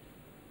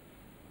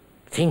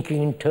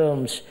 thinking in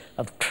terms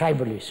of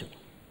tribalism.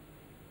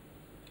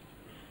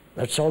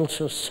 That's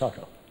also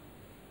sorrow.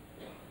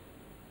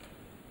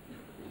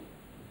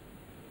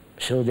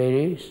 So there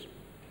is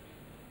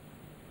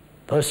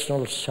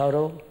personal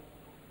sorrow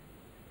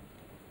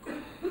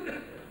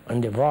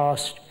and the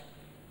vast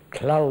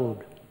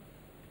cloud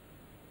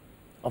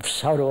of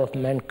sorrow of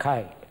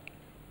mankind.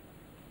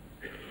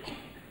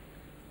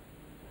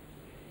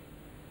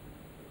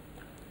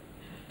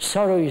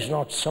 Sorrow is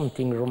not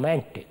something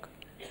romantic,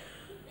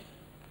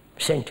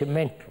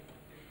 sentimental,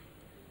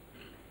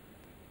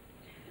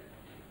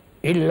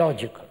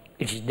 illogical.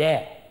 It is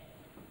there.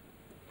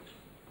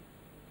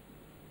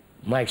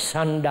 My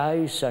son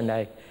dies and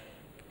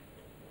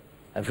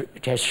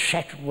it has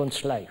shattered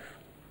one's life.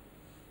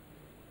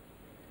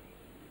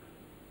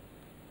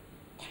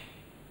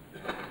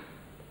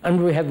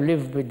 And we have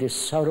lived with this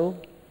sorrow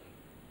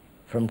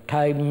from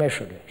time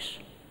measureless.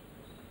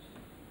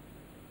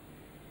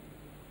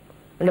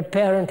 And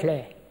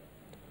apparently,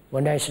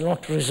 one has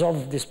not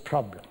resolved this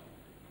problem.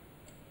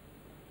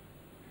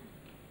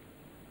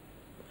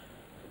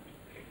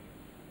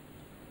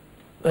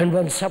 When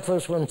one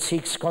suffers, one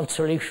seeks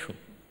consolation,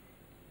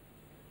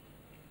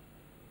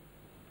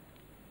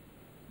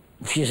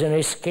 which is an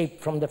escape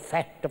from the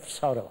fact of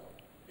sorrow.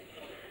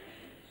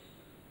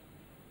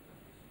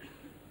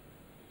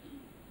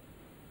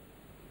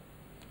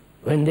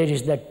 When there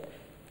is that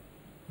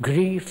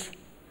grief,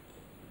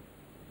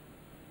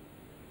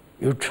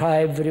 you try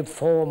every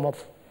form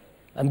of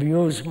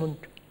amusement,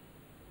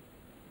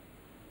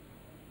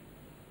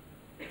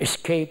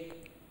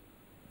 escape,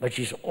 but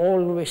it's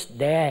always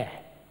there.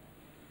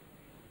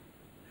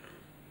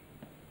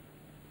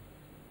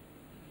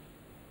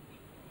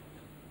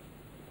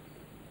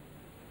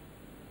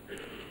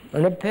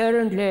 And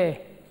apparently,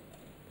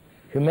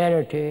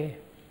 humanity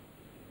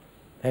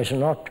has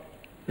not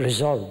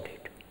resolved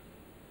it.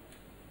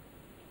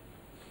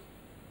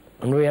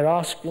 And we are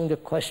asking the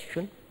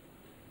question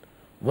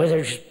whether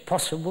it is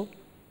possible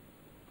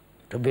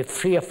to be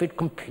free of it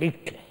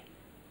completely.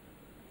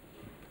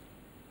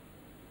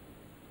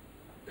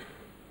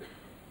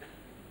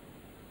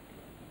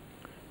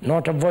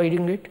 Not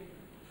avoiding it,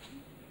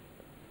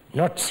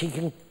 not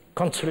seeking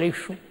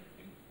consolation,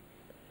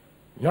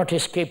 not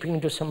escaping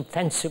into some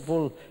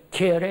fanciful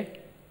theory,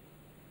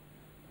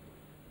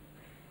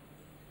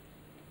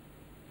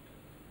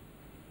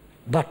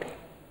 but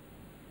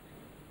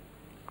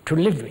to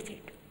live with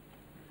it.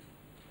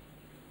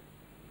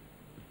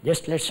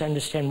 Just let's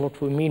understand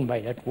what we mean by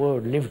that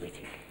word, live with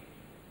it.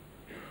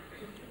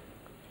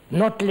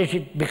 Not let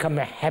it become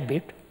a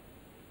habit,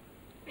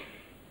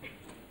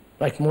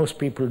 like most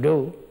people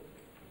do.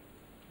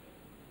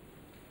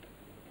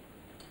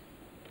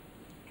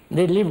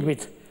 They live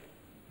with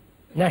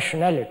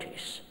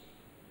nationalities,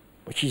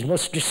 which is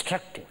most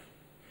destructive.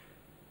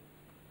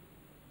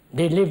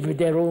 They live with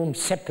their own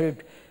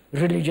separate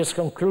religious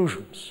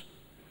conclusions.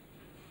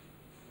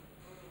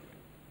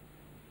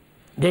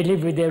 They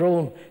live with their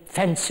own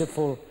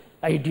fanciful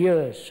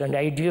ideas and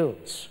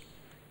ideals.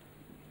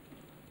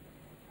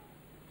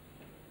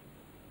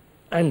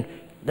 And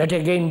that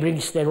again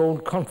brings their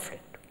own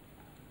conflict.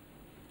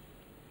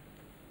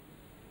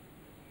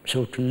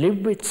 So to live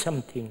with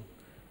something,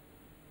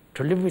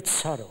 to live with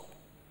sorrow,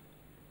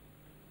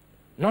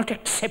 not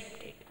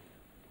accept it,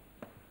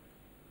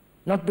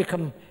 not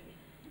become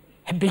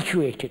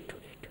habituated to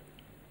it.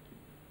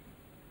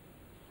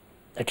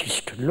 That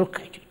is to look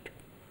at it,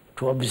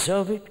 to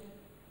observe it,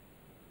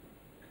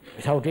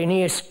 without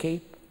any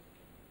escape,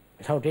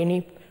 without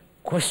any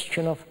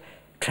question of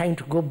trying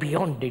to go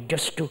beyond it,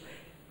 just to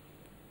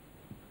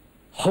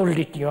hold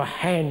it in your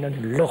hand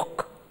and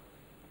look.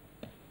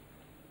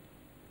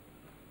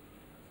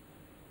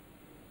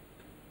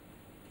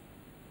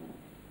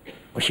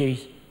 Which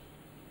is,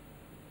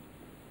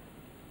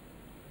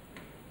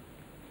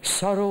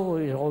 sorrow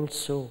is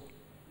also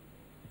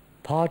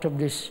part of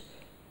this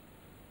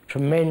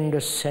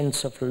tremendous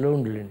sense of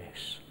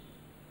loneliness.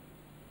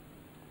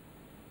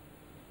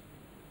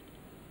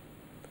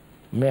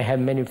 You may have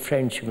many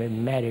friends, you may be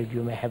married,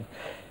 you may have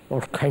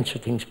all kinds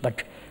of things,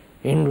 but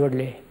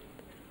inwardly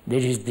there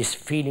is this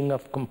feeling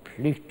of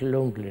complete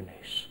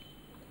loneliness.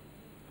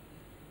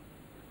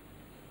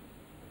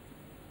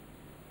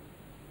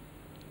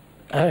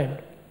 And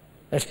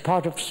as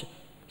part of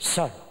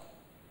sorrow,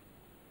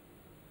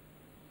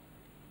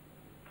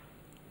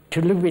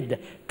 to live with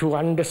that, to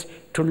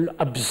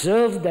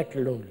observe that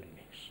loneliness,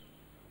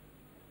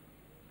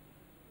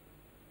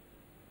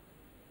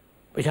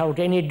 without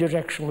any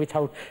direction,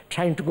 without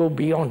trying to go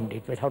beyond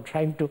it, without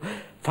trying to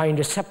find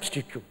a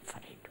substitute for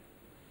it.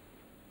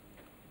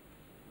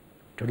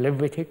 To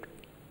live with it,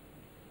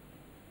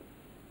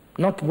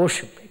 not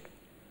worship it,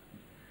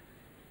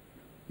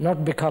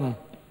 not become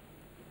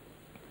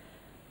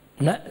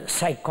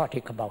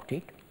psychotic about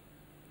it.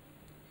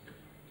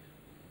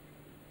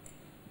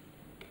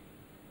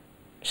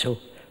 So,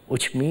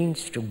 which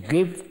means to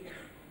give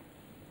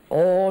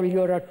all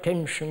your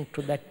attention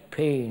to that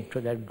pain,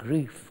 to that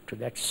grief, to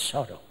that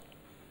sorrow.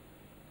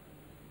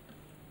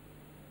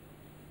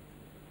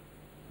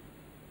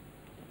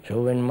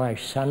 So when my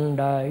son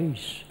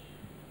dies,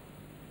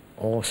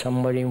 or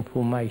somebody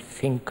whom I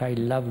think I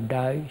love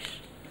dies,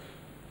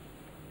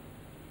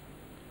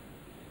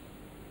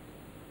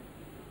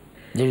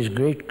 there is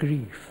great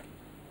grief.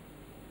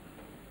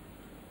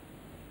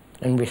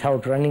 And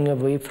without running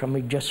away from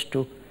it, just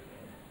to,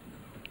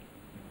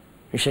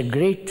 it's a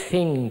great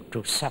thing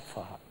to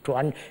suffer,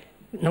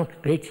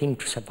 not great thing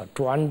to suffer,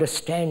 to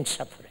understand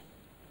suffering.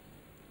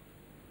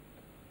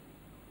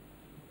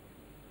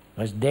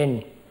 Because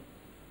then,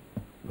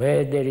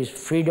 where there is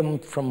freedom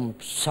from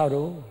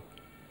sorrow,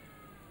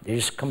 there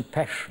is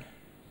compassion.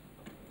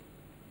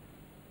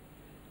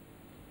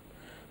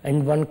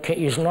 And one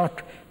is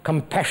not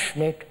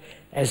compassionate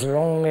as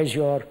long as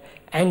you are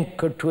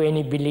anchored to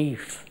any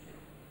belief,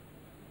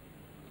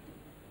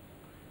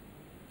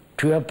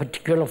 to a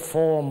particular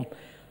form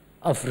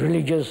of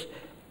religious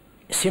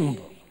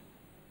symbol.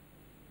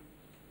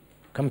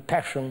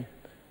 Compassion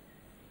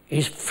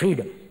is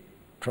freedom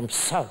from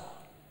sorrow.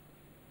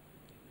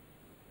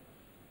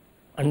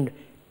 And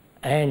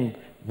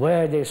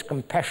where there is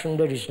compassion,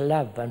 there is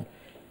love, and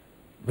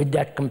with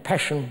that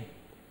compassion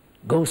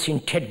goes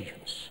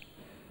intelligence.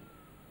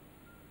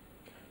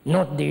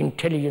 Not the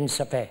intelligence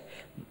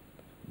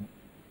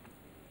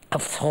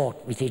of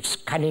thought with its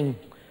cunning,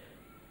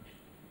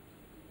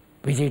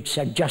 with its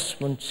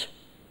adjustments,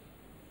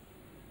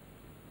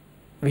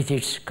 with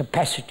its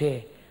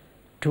capacity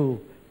to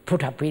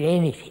put up with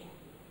anything.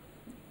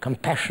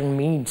 Compassion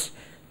means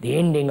the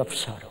ending of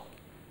sorrow.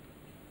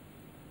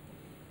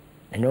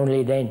 And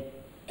only then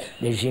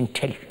there is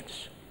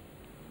intelligence.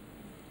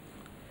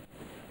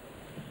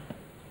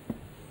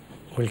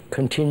 We'll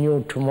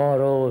continue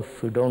tomorrow,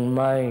 if you don't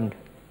mind,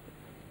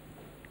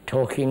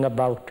 talking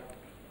about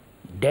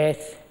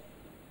death.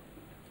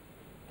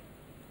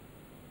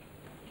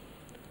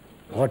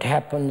 What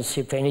happens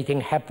if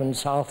anything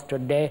happens after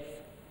death?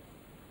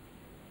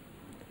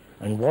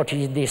 And what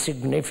is the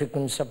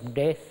significance of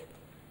death?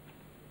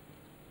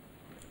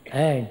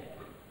 And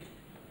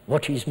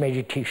what is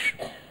meditation?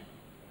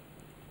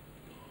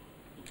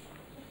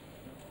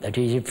 That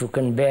is, if you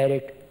can bear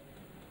it,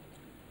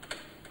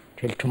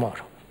 till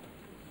tomorrow.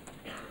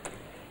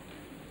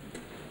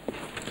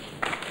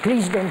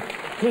 Please don't,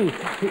 please,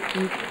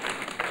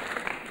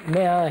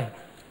 may I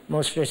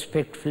most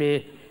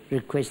respectfully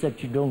request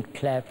that you don't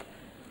clap.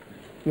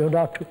 You're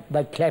not,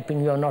 by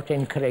clapping, you're not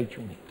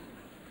encouraging me.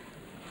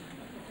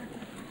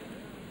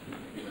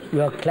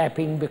 You are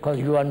clapping because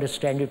you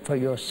understand it for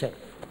yourself.